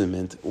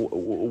imprisonment,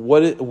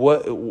 what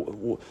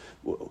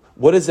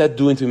is that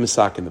doing to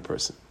misakin the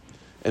person?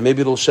 And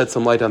maybe it'll shed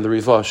some light on the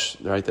rivash,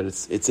 right? That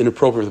it's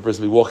inappropriate for the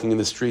person to be walking in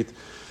the street.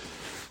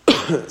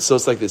 So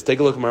it's like this.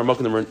 Take a look at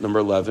Maramaka number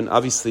 11.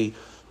 Obviously,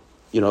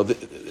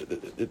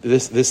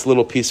 this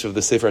little piece of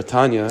the Sefer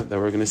Tanya that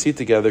we're going to see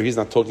together, he's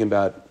not talking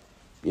about,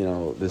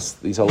 these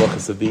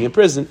halachas of being in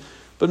prison,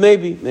 but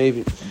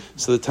maybe.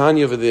 So the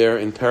Tanya over there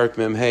in Parak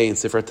Mem Hey in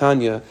Sefer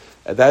Tanya,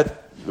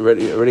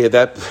 already at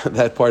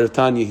that part of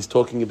Tanya, he's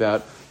talking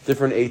about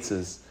different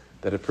eitzes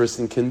that a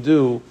person can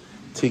do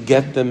to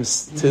get them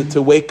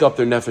to wake up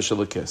their nefesh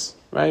elokis.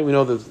 Right? We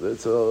know that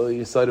it's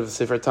a side of the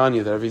Sefer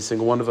Tanya that every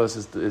single one of us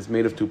is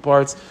made of 2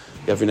 parts.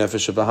 You have your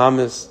nefesh of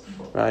Bahamas,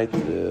 right?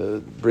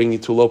 Bring you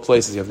to low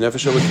places. You have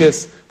nefesh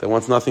elokis that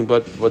wants nothing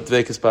but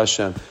dveikus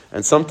b'Hashem.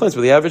 And sometimes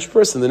for the average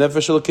person, the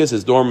nefesh elokis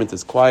is dormant,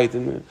 is quiet.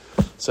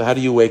 So how do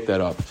you wake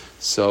that up?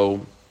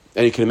 So,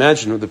 and you can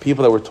imagine the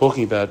people that we're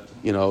talking about,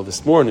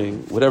 this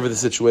morning, whatever the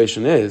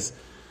situation is,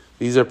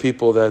 these are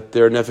people that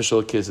their nefesh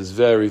elokis is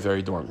very,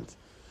 very dormant.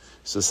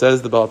 So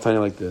says the Baal Tanya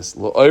like this: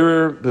 so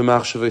the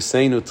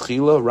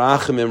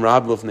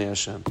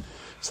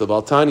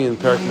Baal Tanya in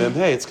Parak Mem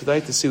Hey, it's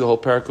kedai to see the whole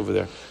parak over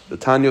there. The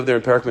Tanya over there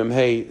in Parak Mem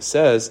Hey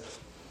says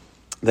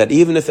that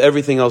even if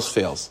everything else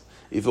fails,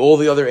 if all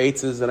the other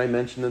eitzes that I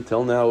mentioned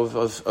until now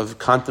of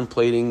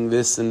contemplating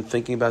this and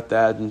thinking about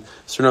that and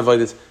certain like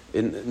this,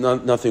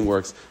 nothing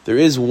works. There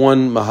is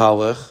one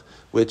mahalach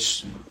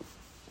which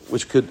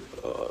could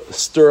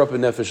stir up a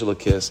nefesh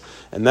elokis,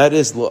 and that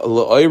is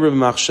la'oyer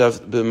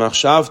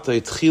b'machshavta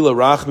yitchila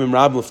rachmim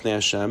rab l'fnei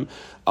Hashem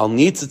al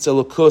nitzitz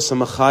elokos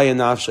hamachaya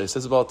nafshay.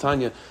 Says about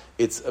Tanya,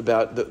 it's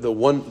about the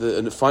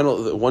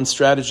one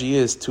strategy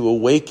is to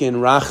awaken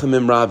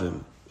Rachamim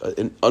Rabim,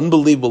 an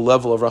unbelievable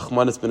level of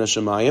Rachmanis ben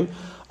Hashemayim,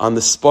 on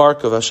the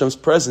spark of Hashem's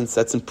presence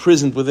that's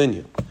imprisoned within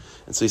you.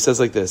 And so he says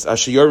like this,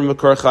 if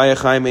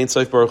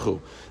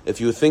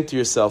you think to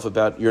yourself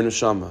about your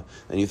neshama,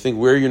 and you think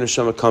where your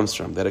neshama comes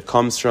from, that it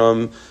comes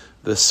from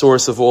the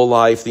source of all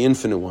life, the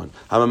infinite one,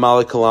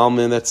 Hamamalik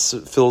Kalalman that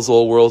fills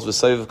all worlds,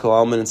 V'sayv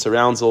Kalalman and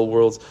surrounds all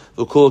worlds,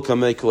 V'kul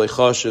Kamei Kulei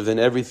Chashiv, and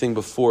everything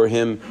before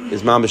him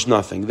is mamish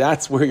nothing.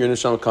 That's where your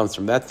neshama comes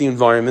from. That's the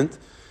environment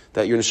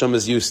that your neshama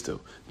is used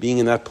to, being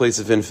in that place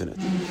of infinite.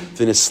 And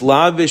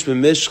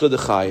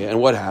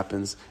what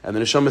happens? And the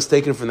neshama is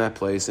taken from that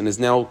place and is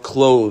now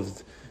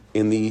clothed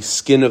in the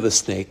skin of the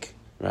snake,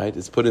 right?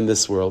 It's put in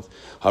this world.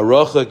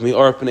 Harachak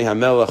mi'or pnei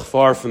hamelach,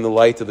 far from the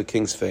light of the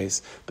king's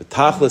face.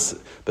 Betachlis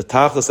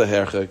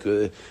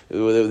aherchak,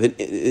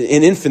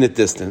 in infinite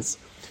distance.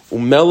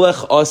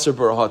 Umelech aser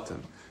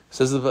barahatim.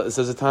 Says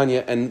the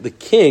Tanya, and the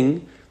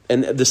king,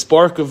 and the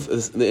spark of,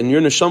 in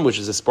your neshama, which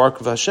is the spark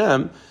of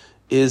Hashem,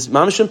 is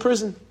mamish in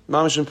prison.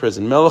 Mamish in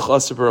prison. Melech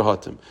aser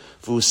barahatim.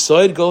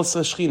 V'usayd gol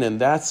sashchina, and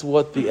that's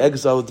what the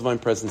exile of divine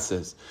presence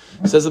is.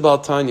 It says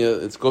about Tanya,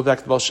 let's go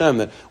back to Baal Shem,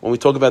 that when we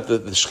talk about the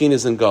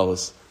Shekhinahs in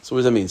Galus, so what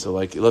does that mean? So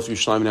like, you left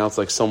Yerushalayim, now it's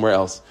like somewhere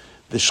else.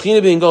 The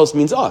Shekhinah being Galus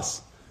means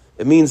us.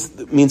 It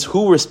means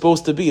who we're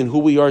supposed to be and who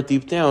we are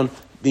deep down,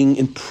 being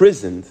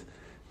imprisoned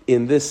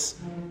in this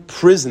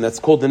prison that's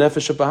called the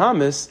Nefesh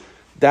HaBahamis.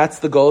 That's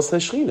the Galus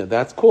HaShekhinah.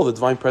 That's called the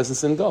divine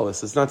presence in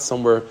Galus. It's not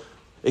somewhere.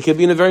 It could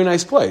be in a very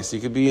nice place. You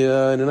could be in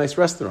a nice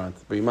restaurant,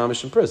 but your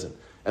mamish in prison.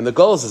 And the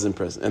Galus is in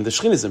prison, and the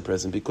Shekhinah is in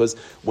prison, because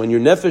when your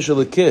Nefesh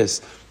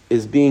Elokis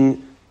is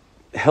being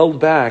held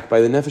back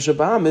by the Nefesh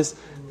HaBahamis,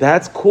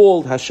 that's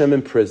called Hashem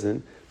in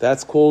prison.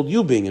 That's called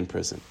you being in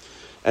prison.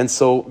 And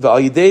so, and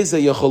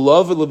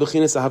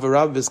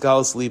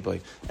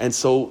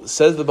so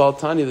says the Baal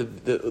Tanya,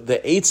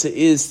 the Eitzah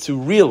is to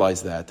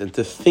realize that, and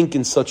to think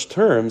in such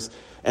terms,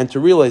 and to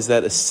realize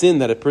that a sin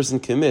that a person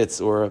commits,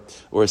 or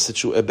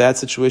a bad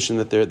situation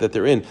that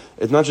they're in,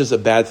 it's not just a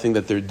bad thing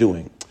that they're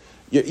doing.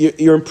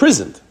 You're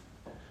imprisoned,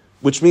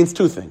 which means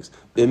two things.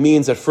 It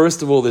means that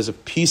first of all, there's a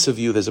piece of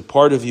you, there's a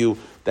part of you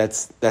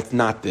that's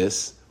not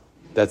this,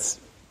 that's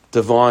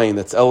divine,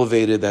 that's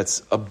elevated,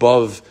 that's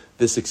above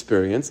this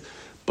experience.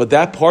 But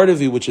that part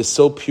of you, which is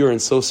so pure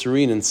and so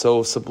serene and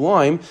so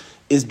sublime,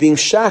 is being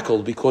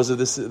shackled because of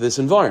this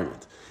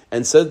environment.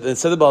 And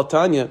said about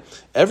Tanya,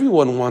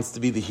 everyone wants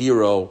to be the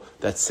hero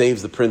that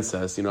saves the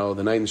princess, the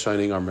knight in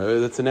shining armor.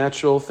 That's a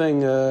natural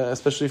thing,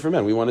 especially for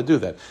men. We want to do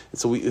that. And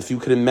so if you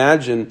could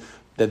imagine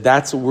that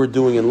that's what we're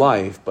doing in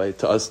life,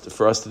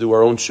 for us to do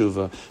our own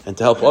tshuva and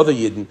to help other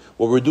Yidden,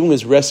 what we're doing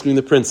is rescuing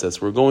the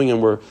princess. We're going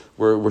and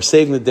we're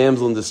saving the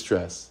damsel in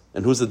distress.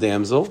 And who's the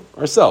damsel?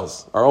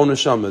 Ourselves. Our own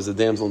neshama is the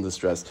damsel in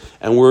distress.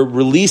 And we're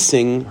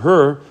releasing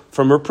her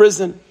from her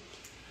prison.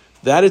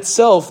 That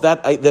itself,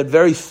 that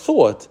very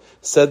thought,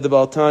 said the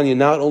Baal Tanya,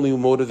 not only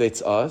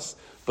motivates us,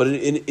 but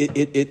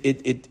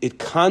it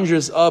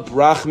conjures up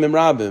Rachamim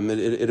Rabim.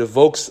 It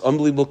evokes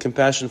unbelievable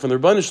compassion from the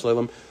Rebbeinu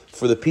Shalom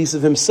for the piece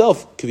of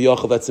himself,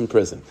 Kiviyachal, that's in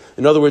prison.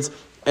 In other words,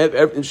 the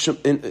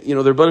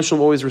Rebbeinu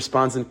Shalom always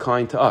responds in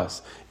kind to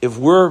us. If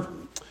we're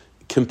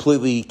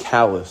completely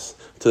callous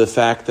to the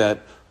fact that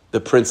the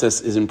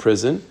princess is in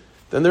prison,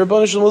 then the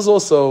Rebbeinu Shalom is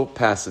also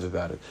passive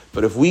about it.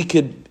 But if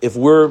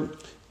we're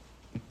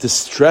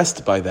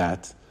distressed by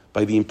that,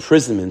 by the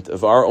imprisonment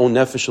of our own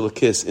Nefesh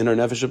Elokis in our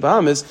Nefesh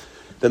HaBahamis,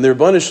 then the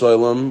Rebbeinu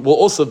Shalom will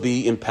also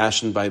be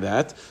impassioned by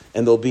that,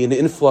 and there'll be an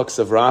influx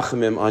of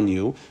Rachamim on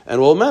you,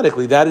 and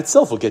automatically that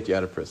itself will get you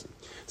out of prison.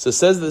 So it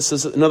says this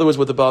is, in other words,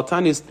 what the Baal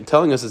Tanya is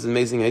telling us is an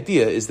amazing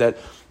idea, is that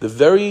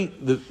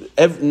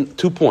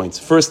 2 points.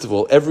 First of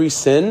all, every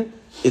sin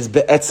is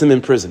be'etzim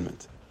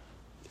imprisonment.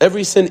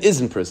 Every sin is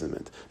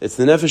imprisonment. It's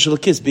the Nefesh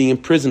Elokis being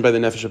imprisoned by the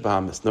Nefesh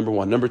HaBahamis, number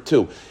one. Number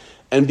two,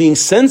 and being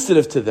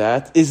sensitive to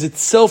that is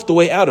itself the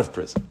way out of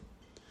prison.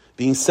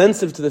 Being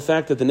sensitive to the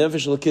fact that the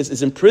Nefesh Elokis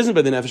is imprisoned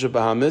by the Nefesh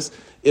HaBahamis,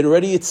 it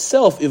already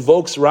itself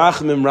evokes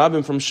Rachamim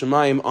Rabim from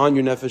Shemayim on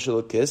your Nefesh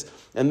Elokis,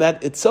 and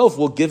that itself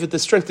will give it the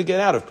strength to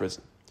get out of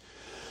prison.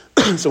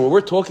 So when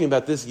we're talking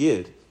about this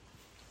Yid,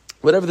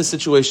 whatever the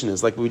situation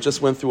is, like we just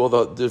went through all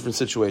the different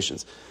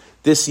situations,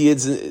 this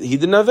Yid, he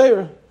did an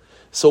Aveira.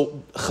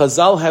 So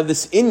Chazal have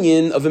this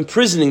inyan of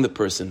imprisoning the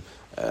person.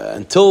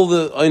 Until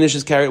the einish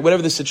is carried,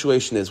 whatever the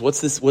situation is, what's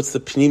the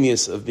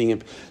penimiyus of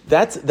being?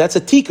 That's a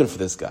tikkun for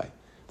this guy.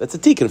 That's a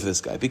tikkun for this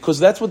guy, because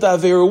that's what the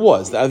avera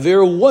was. The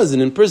avera was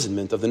an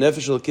imprisonment of the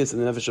nefesh elokis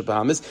and the nefesh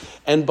habahamis,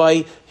 and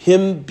by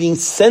him being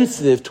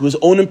sensitive to his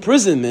own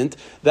imprisonment,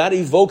 that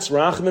evokes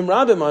rachamim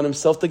rabim on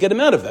himself to get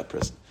him out of that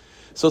prison.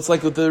 So it's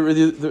like the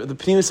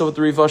penimiyus of what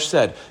the Rivash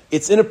said.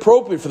 It's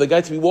inappropriate for the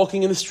guy to be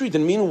walking in the street,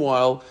 and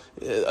meanwhile,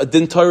 a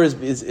din Torah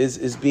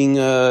is being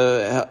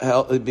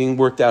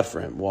worked out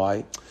for him.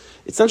 Why?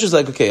 It's not just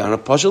like, okay, on a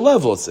pasha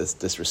level, it's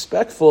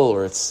disrespectful,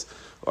 or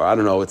I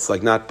don't know, it's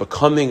like not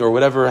becoming, or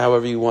whatever,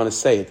 however you want to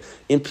say it.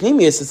 In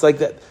penimiyus, it's like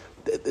that.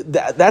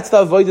 That's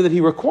the avodah that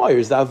he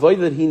requires. The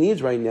avodah that he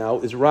needs right now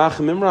is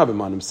rachamim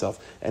rabim on himself.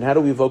 And how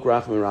do we evoke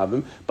rachamim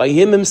rabim? By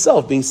him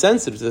himself being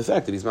sensitive to the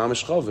fact that he's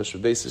mamash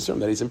chavish,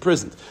 that he's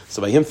imprisoned.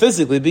 So by him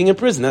physically being in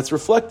prison, that's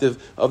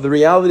reflective of the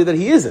reality that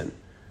he is in.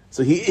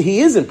 So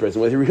he is in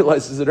prison, whether he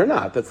realizes it or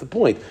not. That's the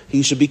point.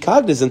 He should be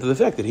cognizant of the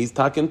fact that he's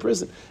taka in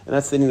prison. And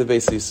that's the need of the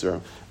Beis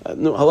Yisrael.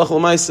 No, Halacha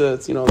l'maisa,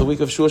 it's, the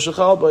week of Shua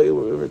Shechal, but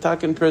we're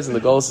taka in prison. The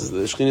Golos is the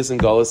Shchinas and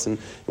Golos, and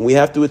we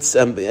have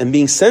to, and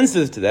being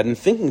sensitive to that and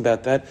thinking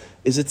about that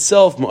is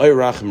itself ma'ir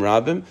rachim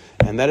rabim,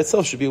 and that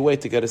itself should be a way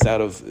to get us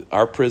out of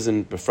our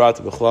prison,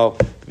 b'frat, b'chlal,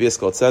 b'bias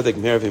kol tzedek,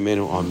 me'er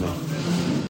v'imenu, amen.